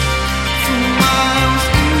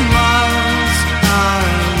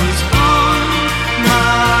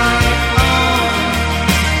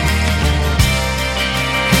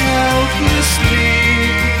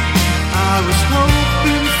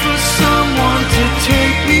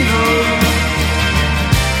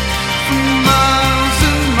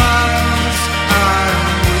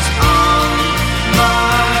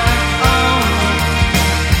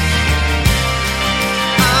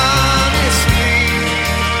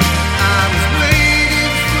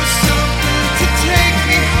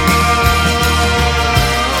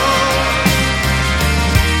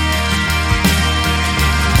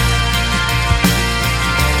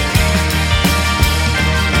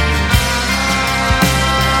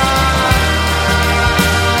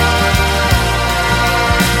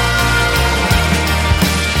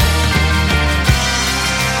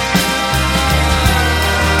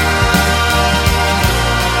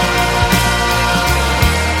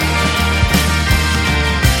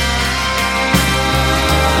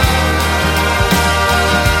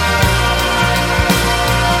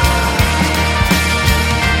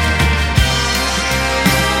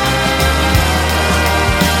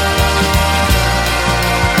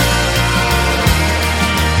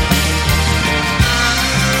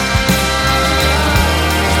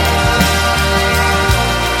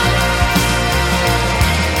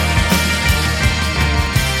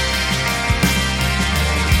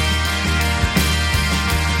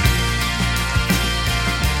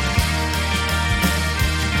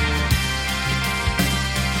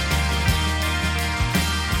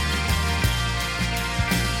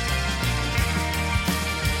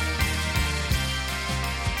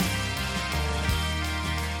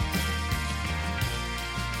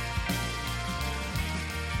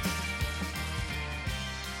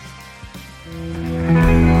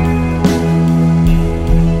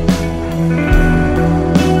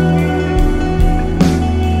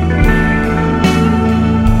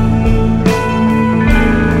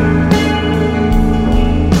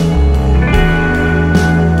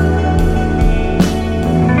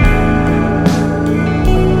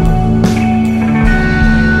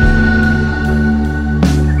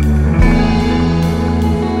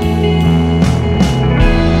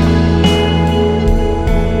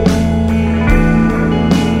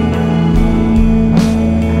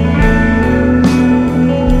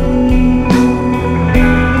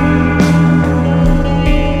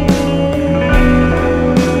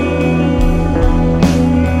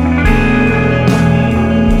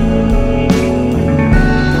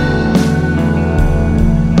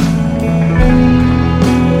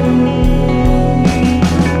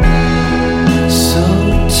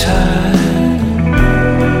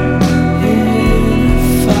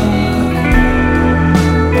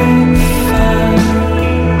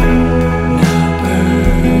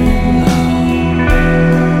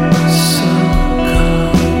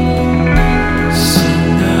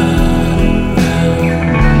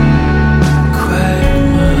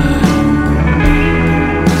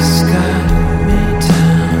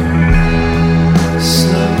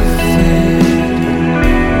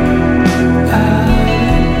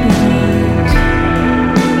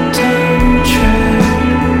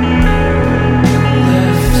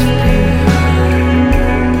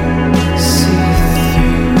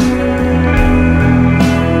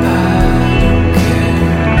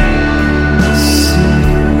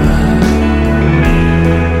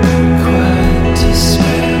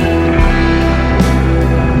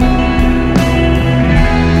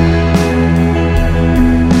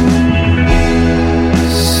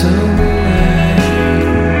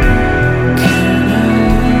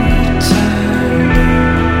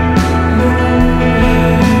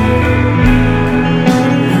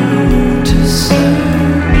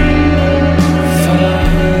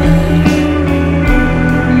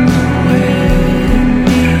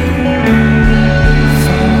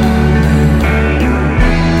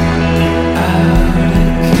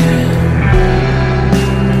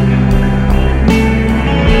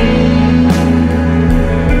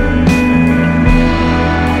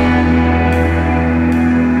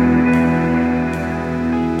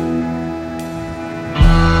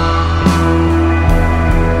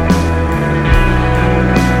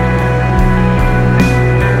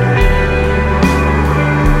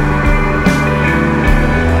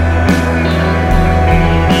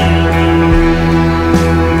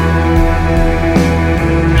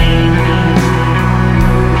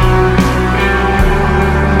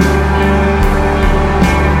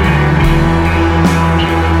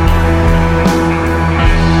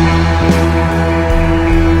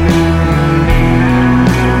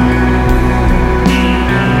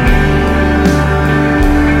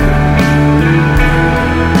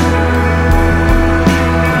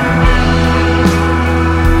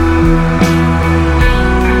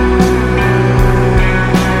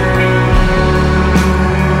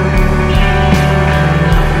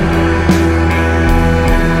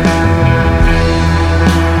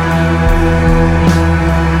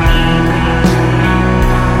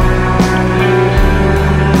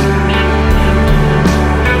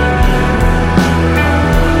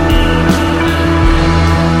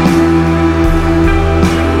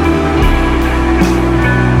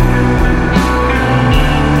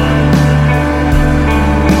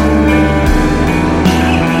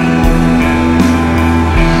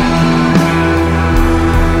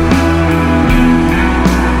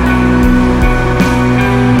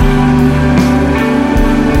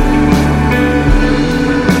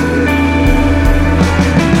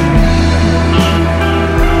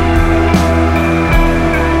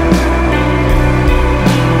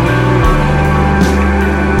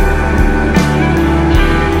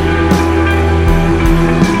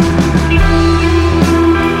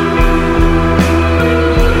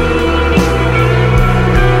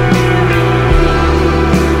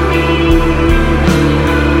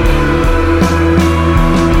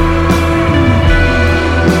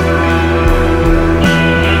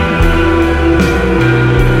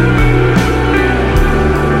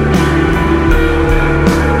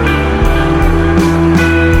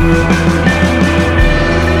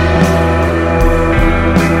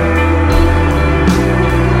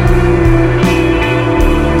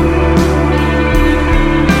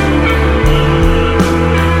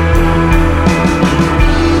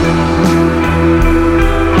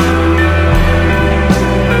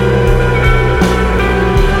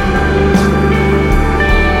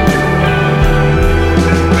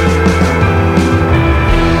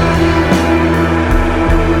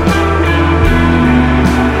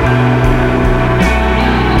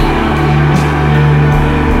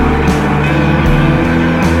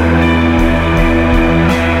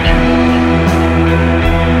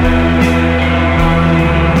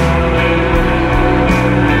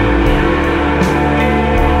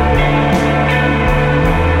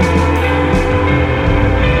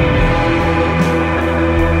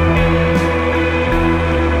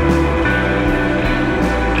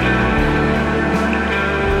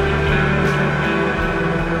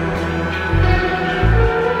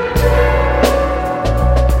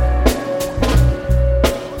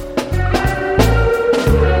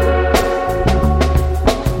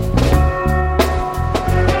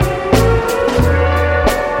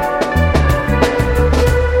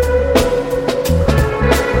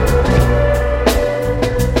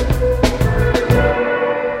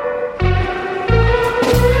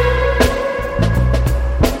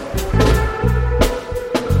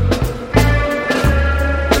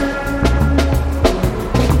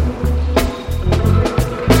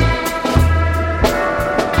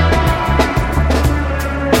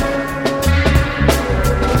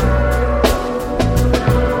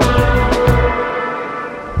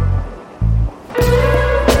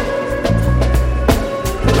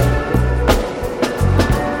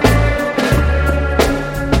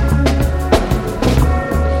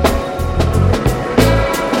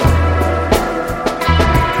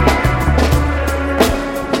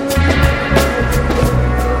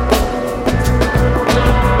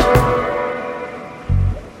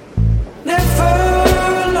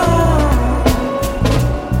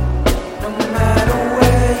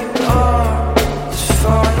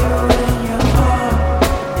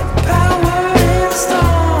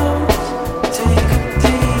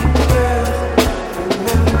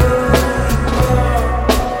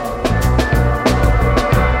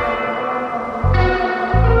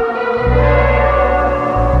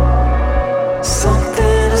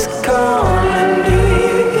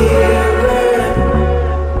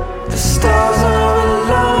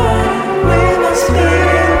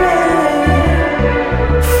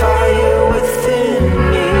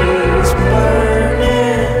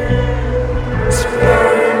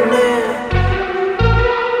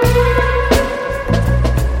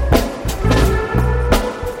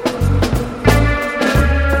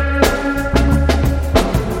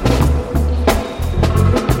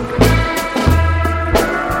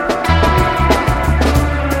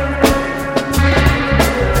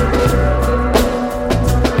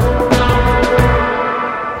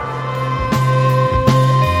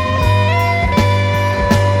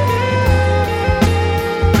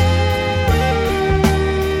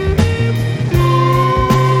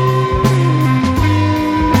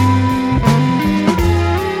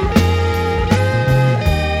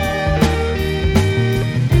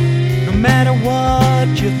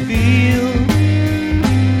 feel,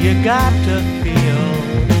 you got to feel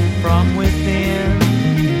from within.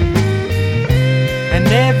 And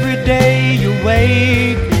every day you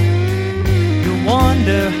wake, you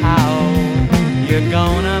wonder how you're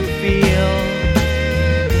gonna feel.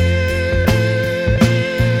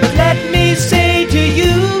 But let me say to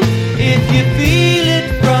you, if you feel it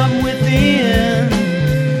from within,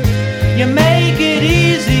 you make it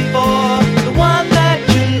easy for the one that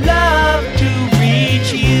you love to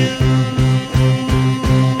reach you.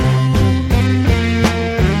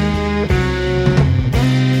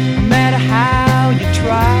 No matter how you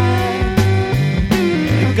try,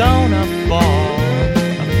 you're gonna fall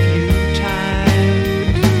a few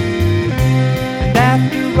times. And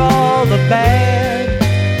after all the bad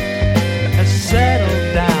has settled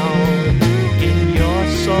down in your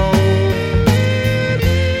soul,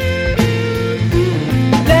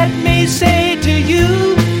 let me say to you,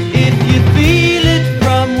 if you feel it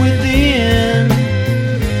from within,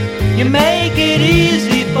 you make it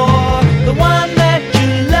easy for the one that you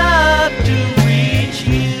love to reach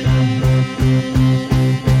you.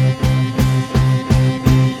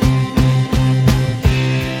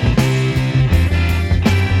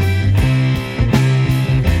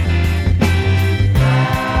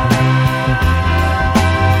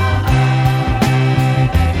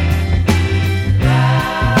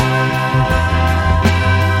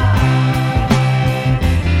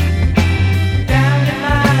 Down in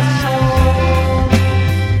my soul,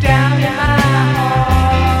 down in my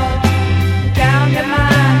heart, down in my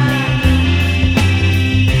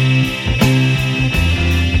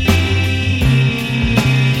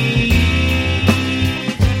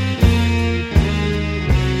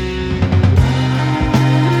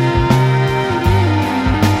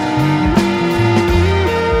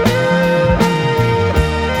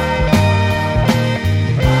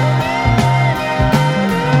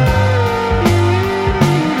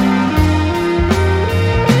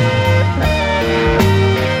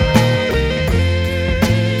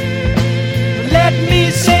Let me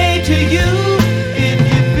say to you, if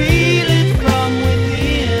you feel it from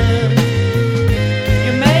within,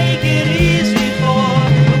 you make it easy for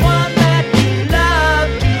the one that you love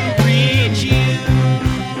to reach you.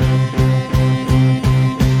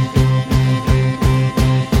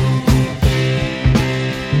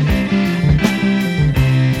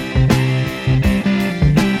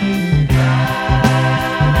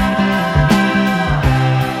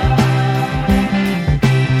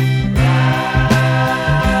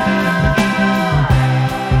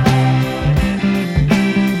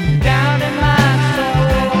 Down in my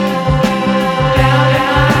soul, down in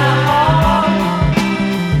my heart,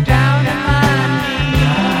 down in my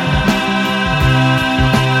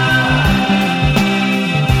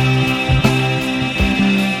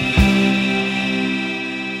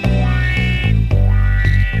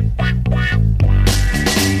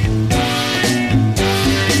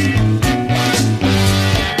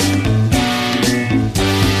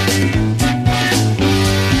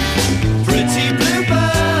Pretty blue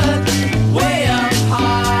bird, way up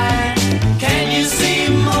high. Can you see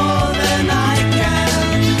more than I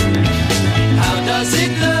can? How does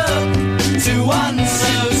it look to one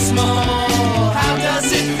so small? How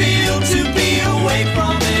does it feel to be away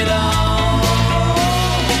from it all?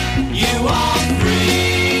 You are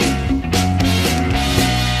free,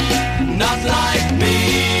 not like me.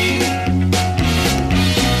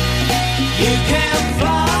 You can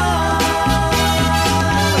fly,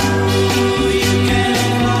 you can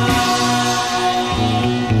fly.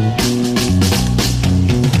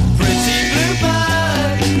 Pretty blue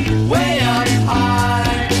bird, way up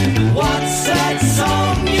high. What's that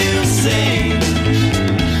song you sing?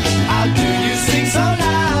 How do you sing so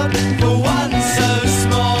loud for one so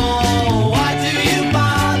small? Why do you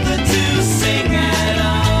bother to sing at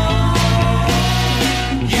all?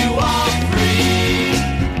 You are free,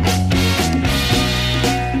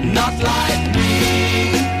 not like me.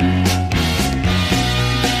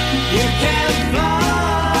 You can fly, you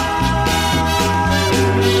can fly.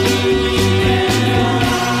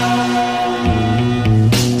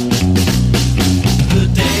 The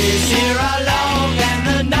days here are long and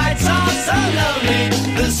the nights are so lonely.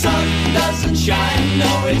 The sun doesn't shine,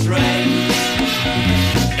 no it rains.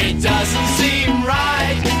 It doesn't seem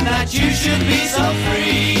right that you should be so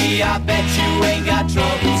free. I bet you ain't got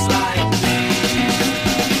troubles like me.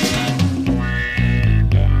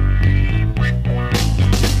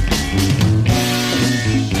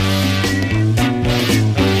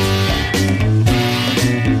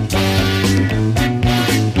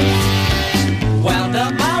 Wound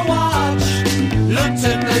up my watch, looked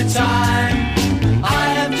at the time. I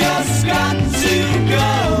have just got to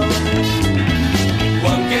go.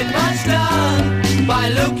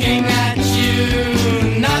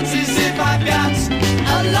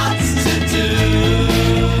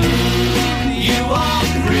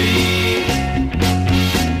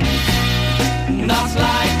 not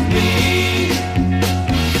like me.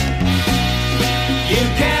 You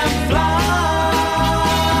can fly,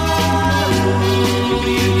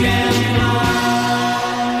 you can fly.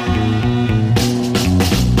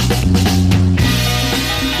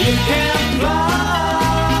 You can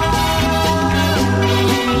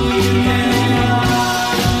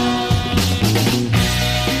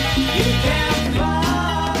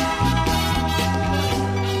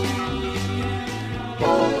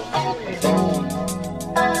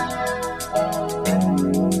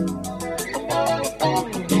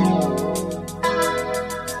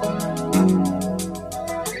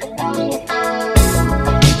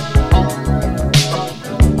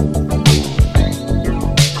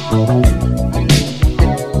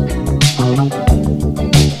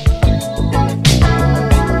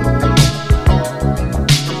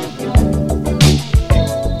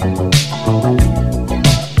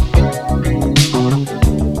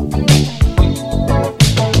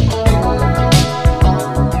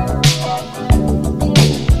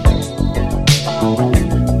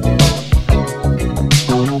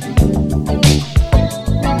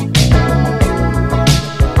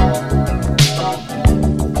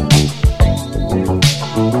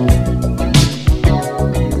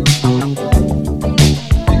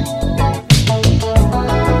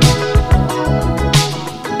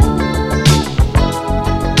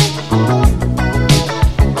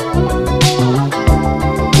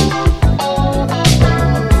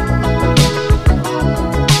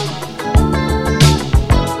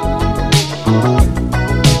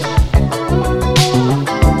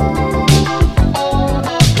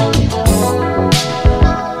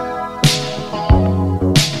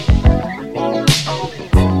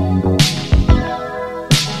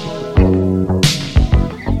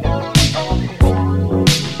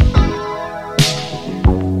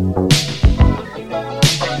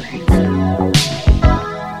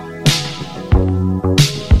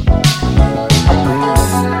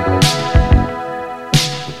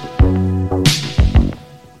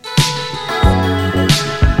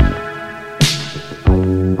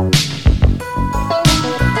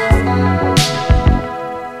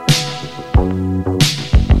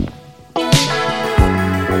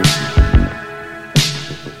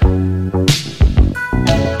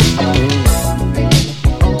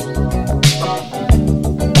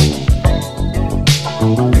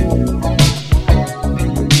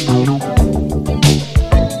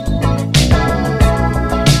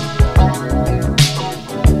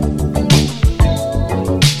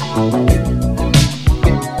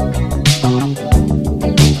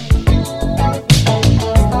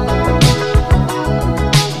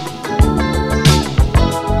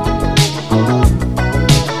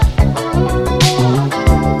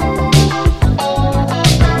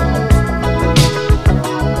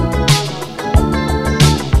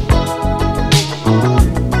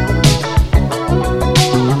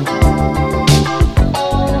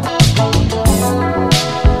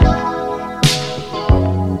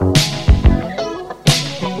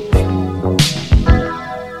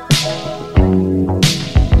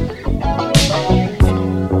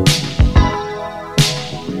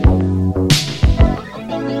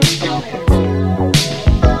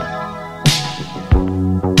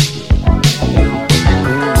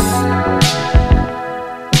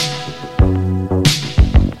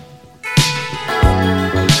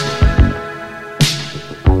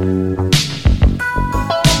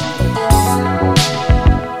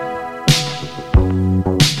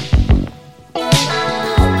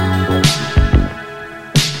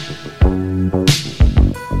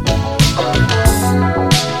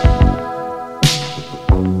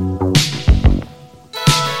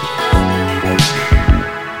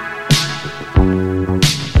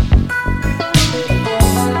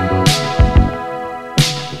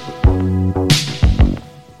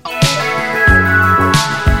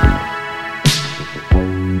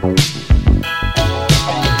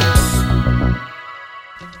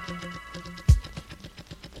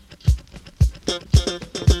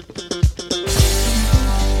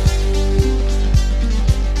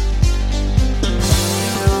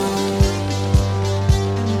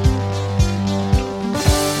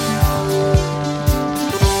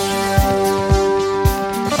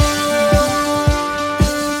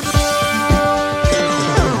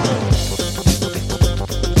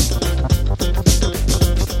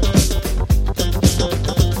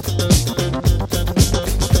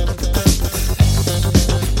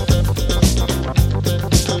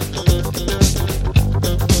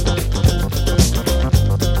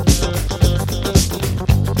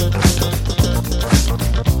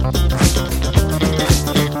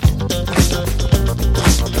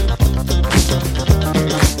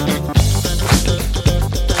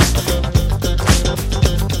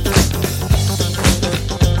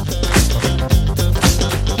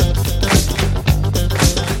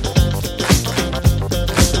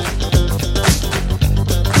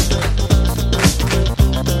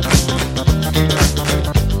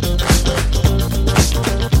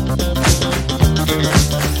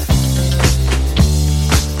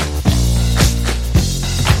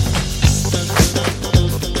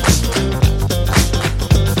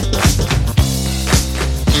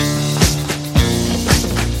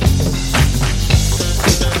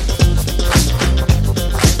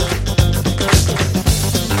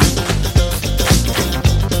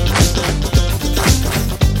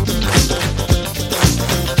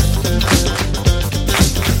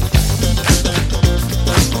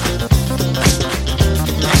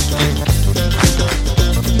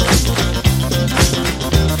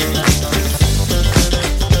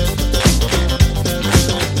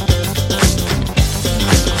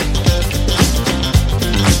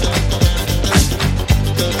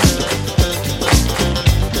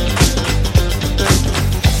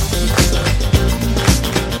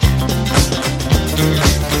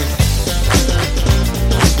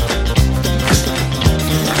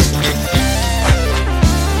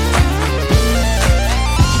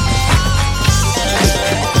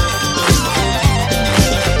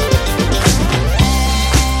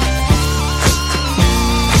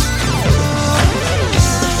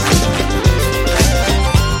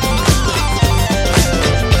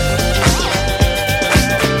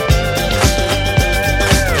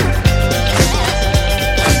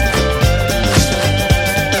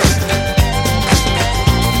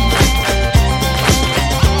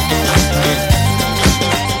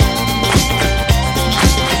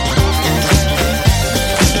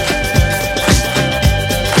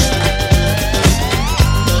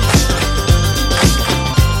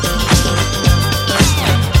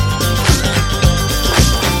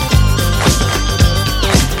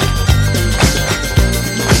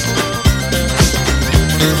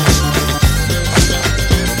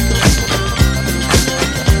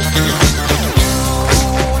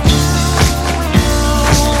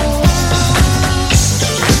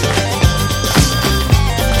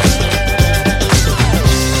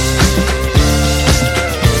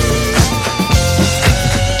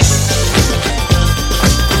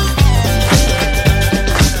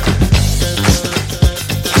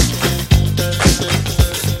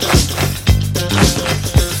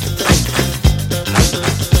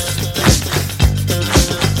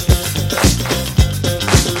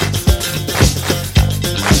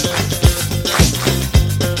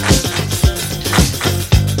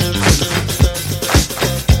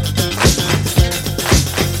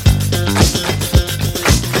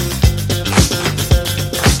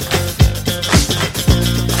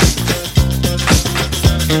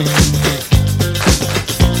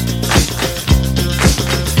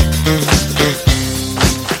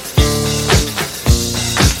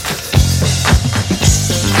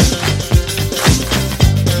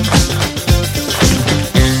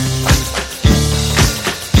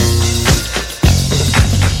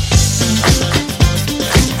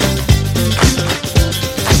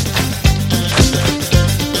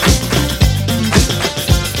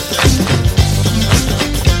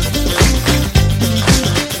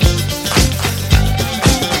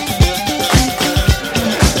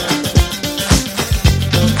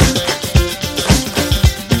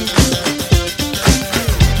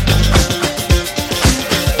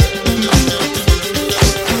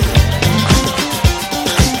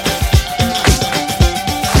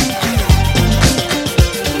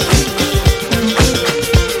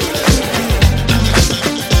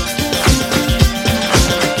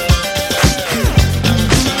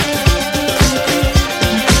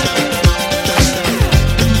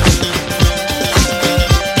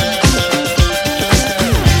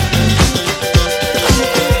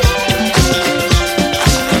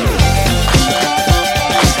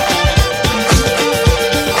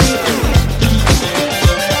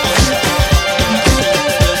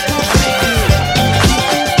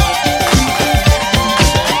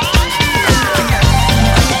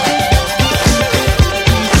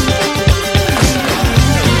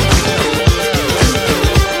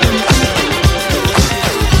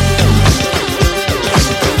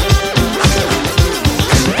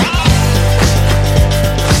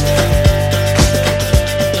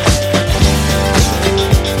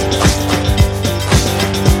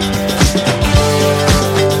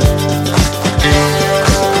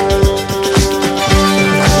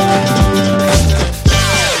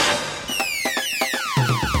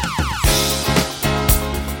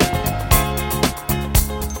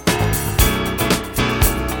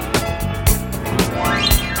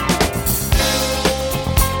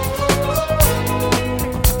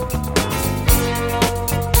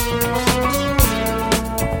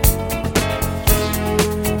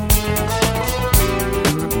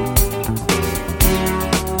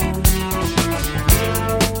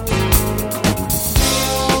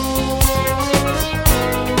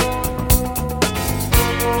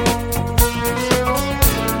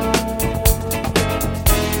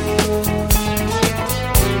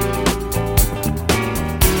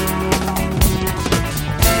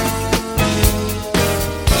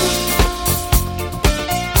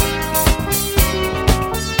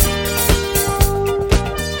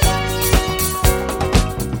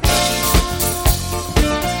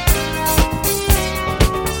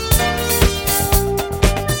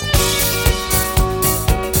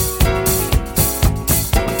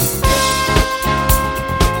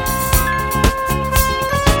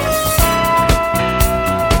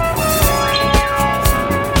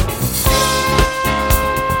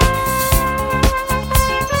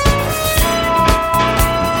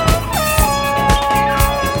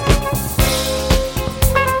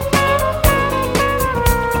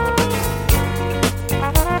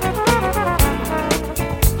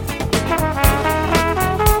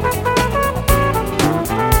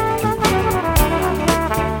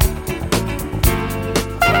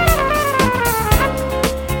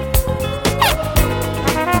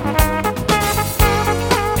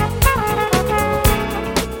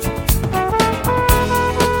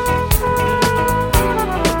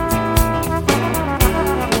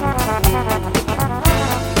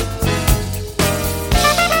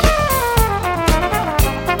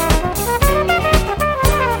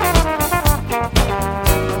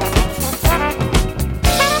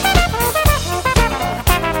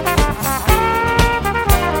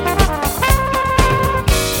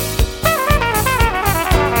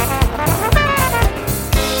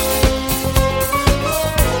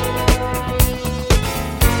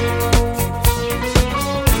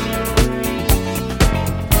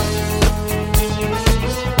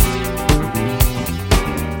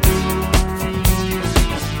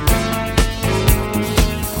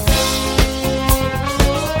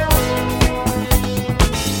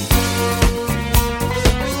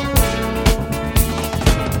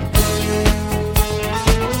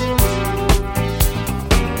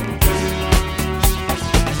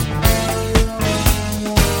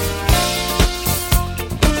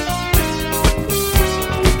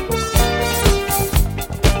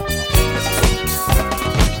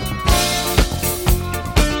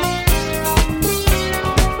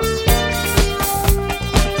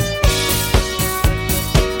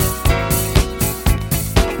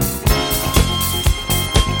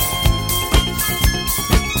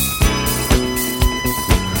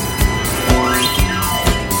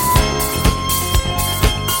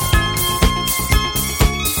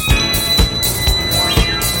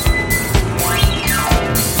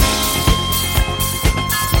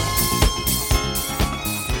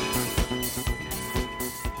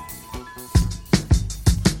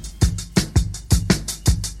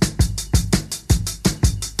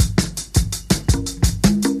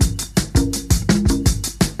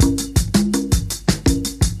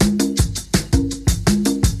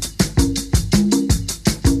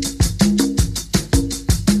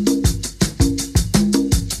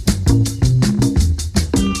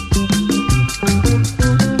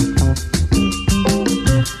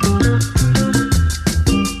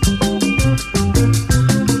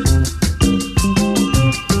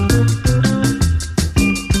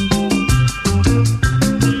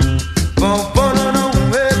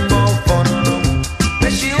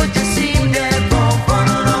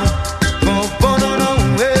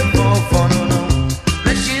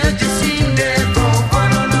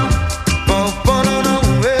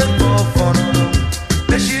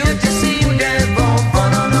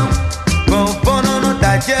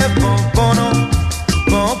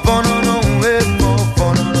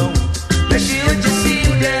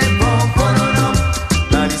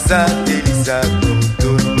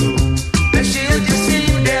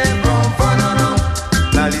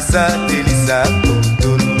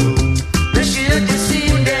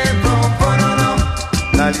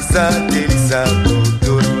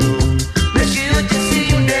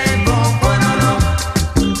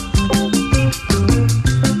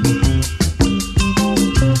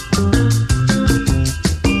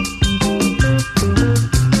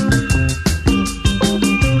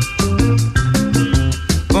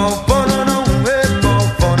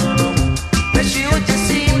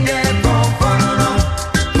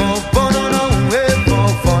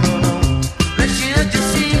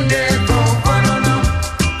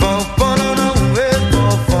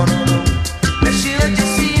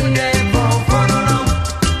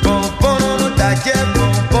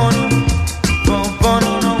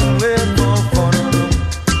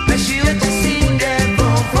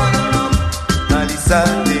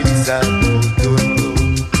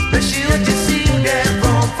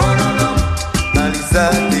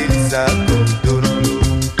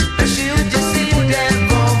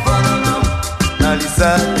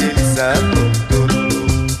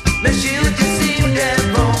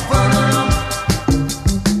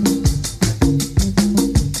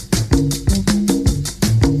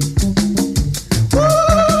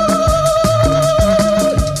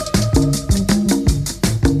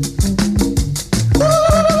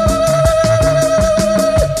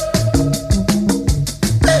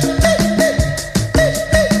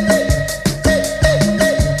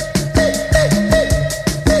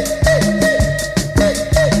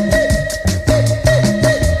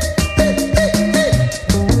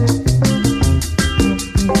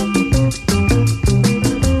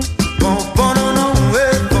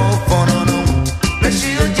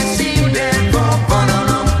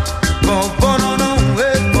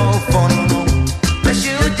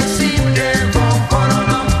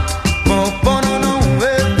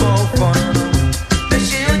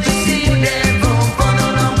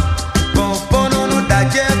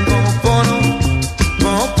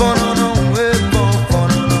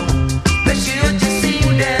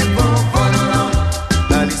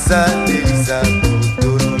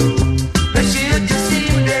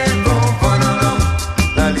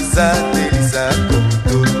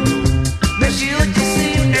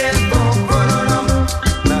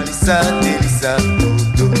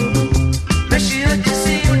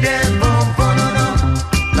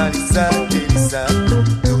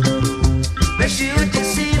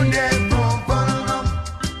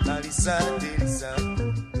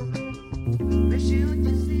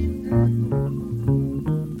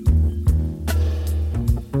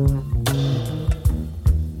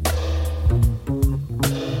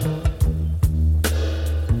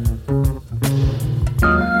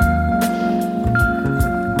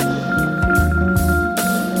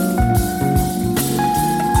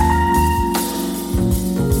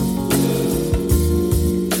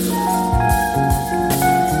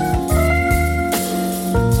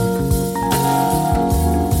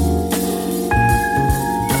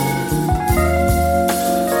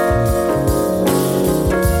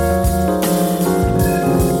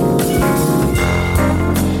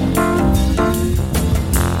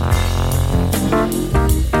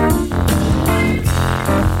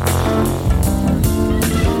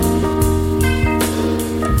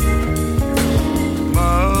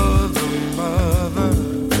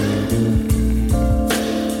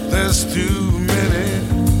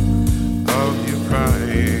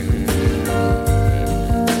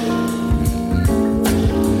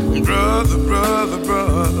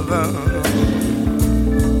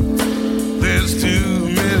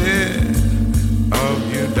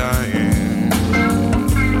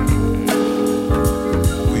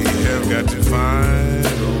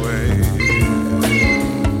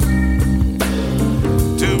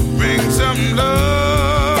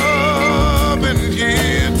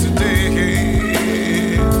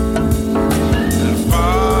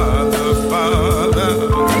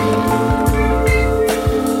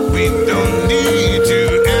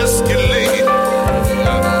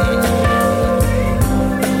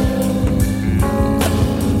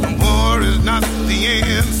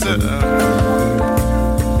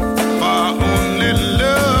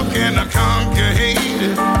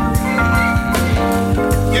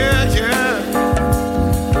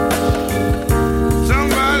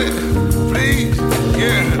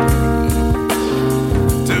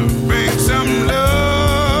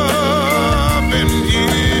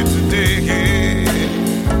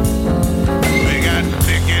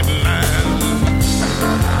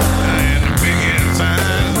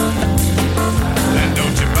And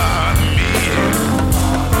don't you bother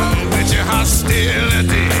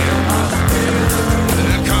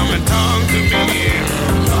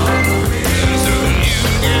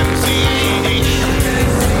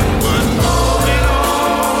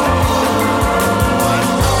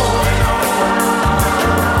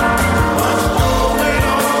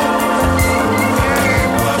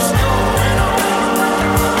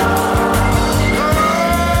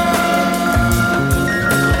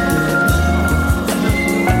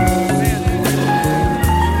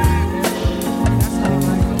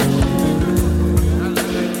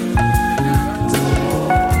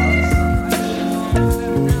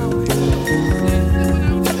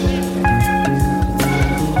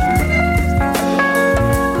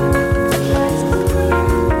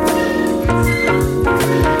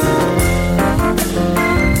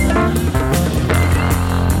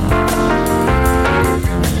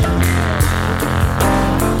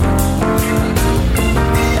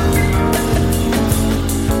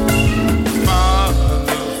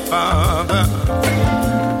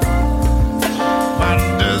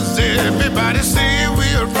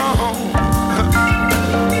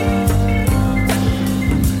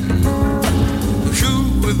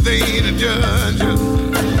they to judge us?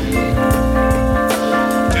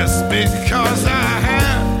 Just because our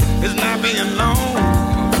hair is not being long,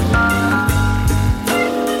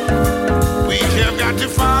 we have got to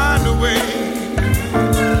find a way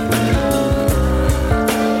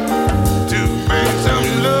to bring some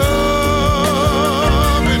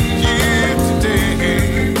love in here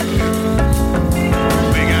today.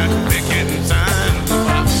 We got picket signs,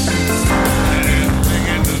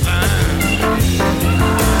 picket signs.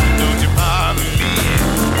 Don't you bother me?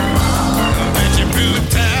 Don't let your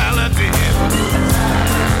brutality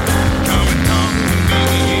come and talk to me.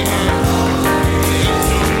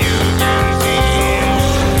 So you can see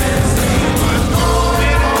what's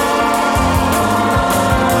going on.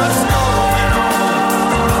 What's going on?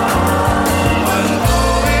 What's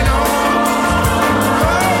going on?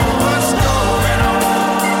 What's going on?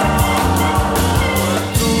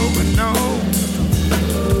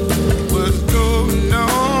 What's going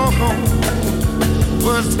on?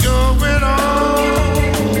 What's going on?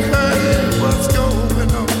 Hey, what's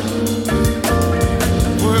going on?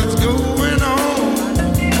 What's going on?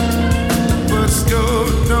 What's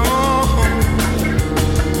going on?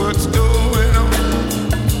 What's going on?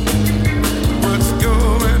 What's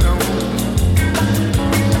going on?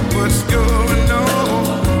 What's going on? What's going on?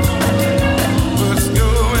 What's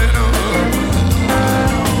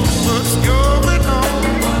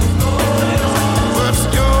going on? What's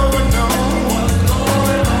going on? What's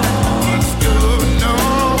going on? What's going on?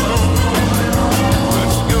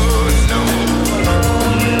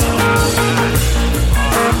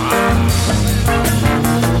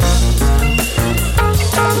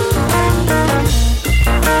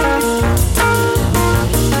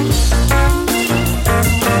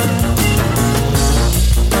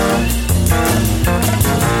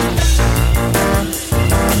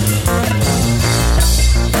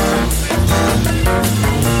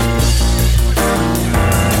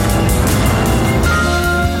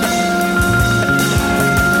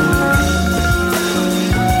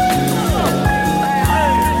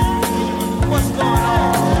 What's going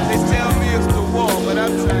on? They tell me it's the war, but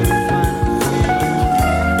I'm trying to find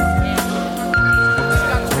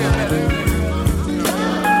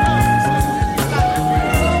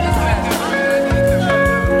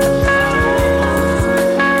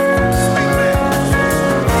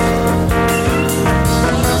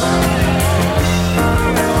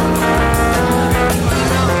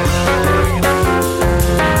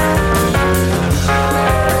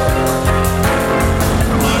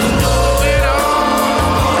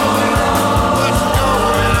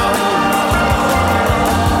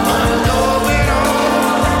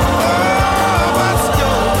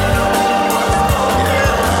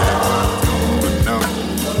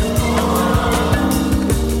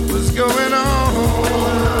what's going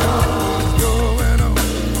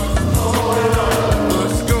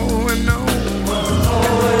on?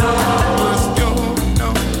 What's going on?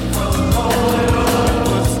 What's going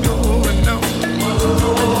on? What's going on?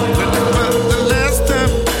 The last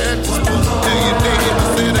time I just supposed to tell you, Dave, I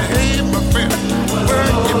said, hey, my friend, where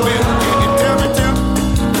you been? Can you tell me?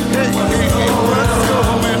 Hey, what's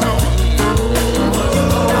going on?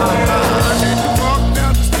 Did you walk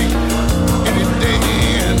down the street any day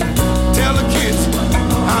and tell the kids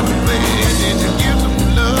how to play? Did you give them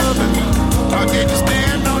love? Or did you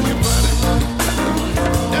stand on your money?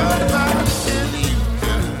 Nobody tell you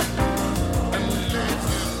and let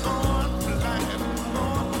you go on for life.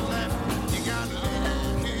 You gotta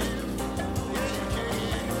live here.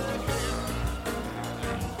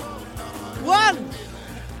 One,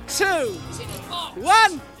 two.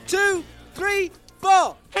 1, 2, 3,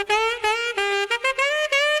 4.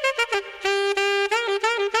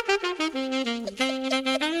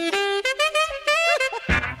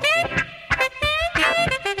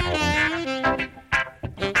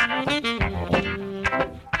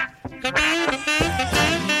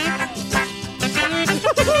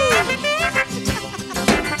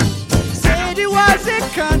 Sadie was a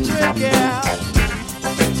country girl.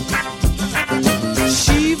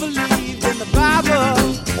 She believed in the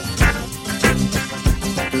Bible.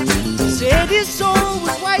 Said his soul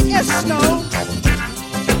was white as snow.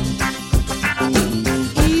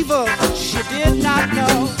 Evil she did not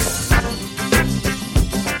know.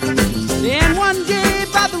 Then one day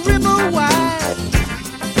by the river wide,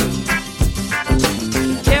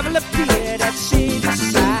 the devil appeared at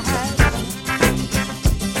Sadie's side.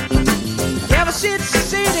 The devil said,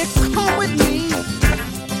 Sadie, come with me.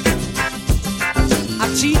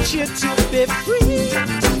 I'll teach you to be free.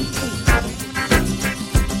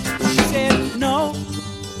 She said, no,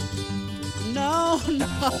 no, no.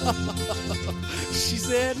 She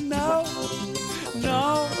said, no,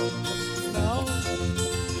 no, no.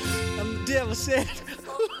 And the devil said,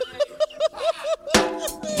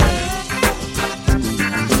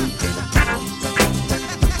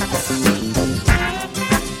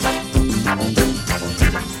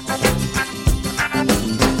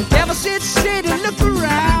 the devil said, sit and look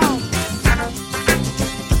around.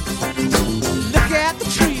 Look at the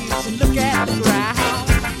trees and look at the ground.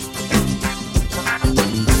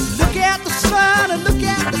 Look at the sun and look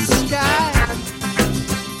at the sky.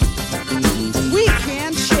 We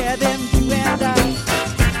can share them, you and I.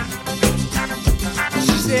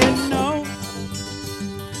 She said no,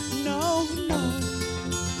 no, no.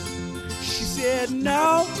 She said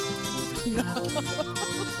no, no.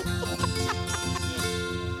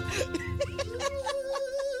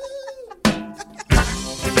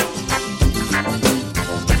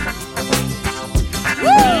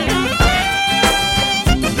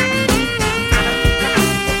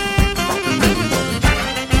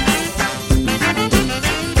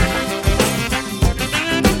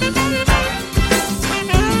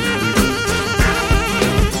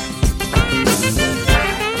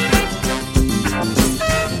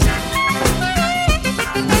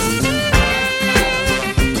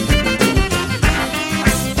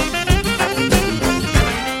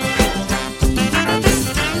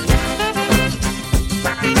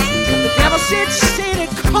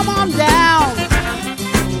 Come on down.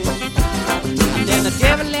 And then the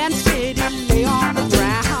devil and Satan lay on the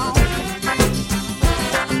ground.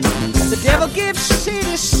 The devil gives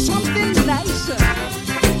Satan something nicer.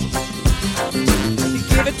 He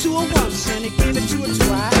gave it to her once and he gave it to her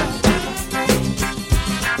twice.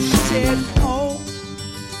 She said, oh,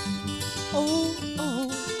 oh, oh.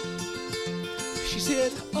 She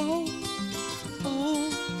said, oh, oh,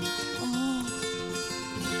 oh.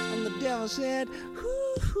 And the devil said,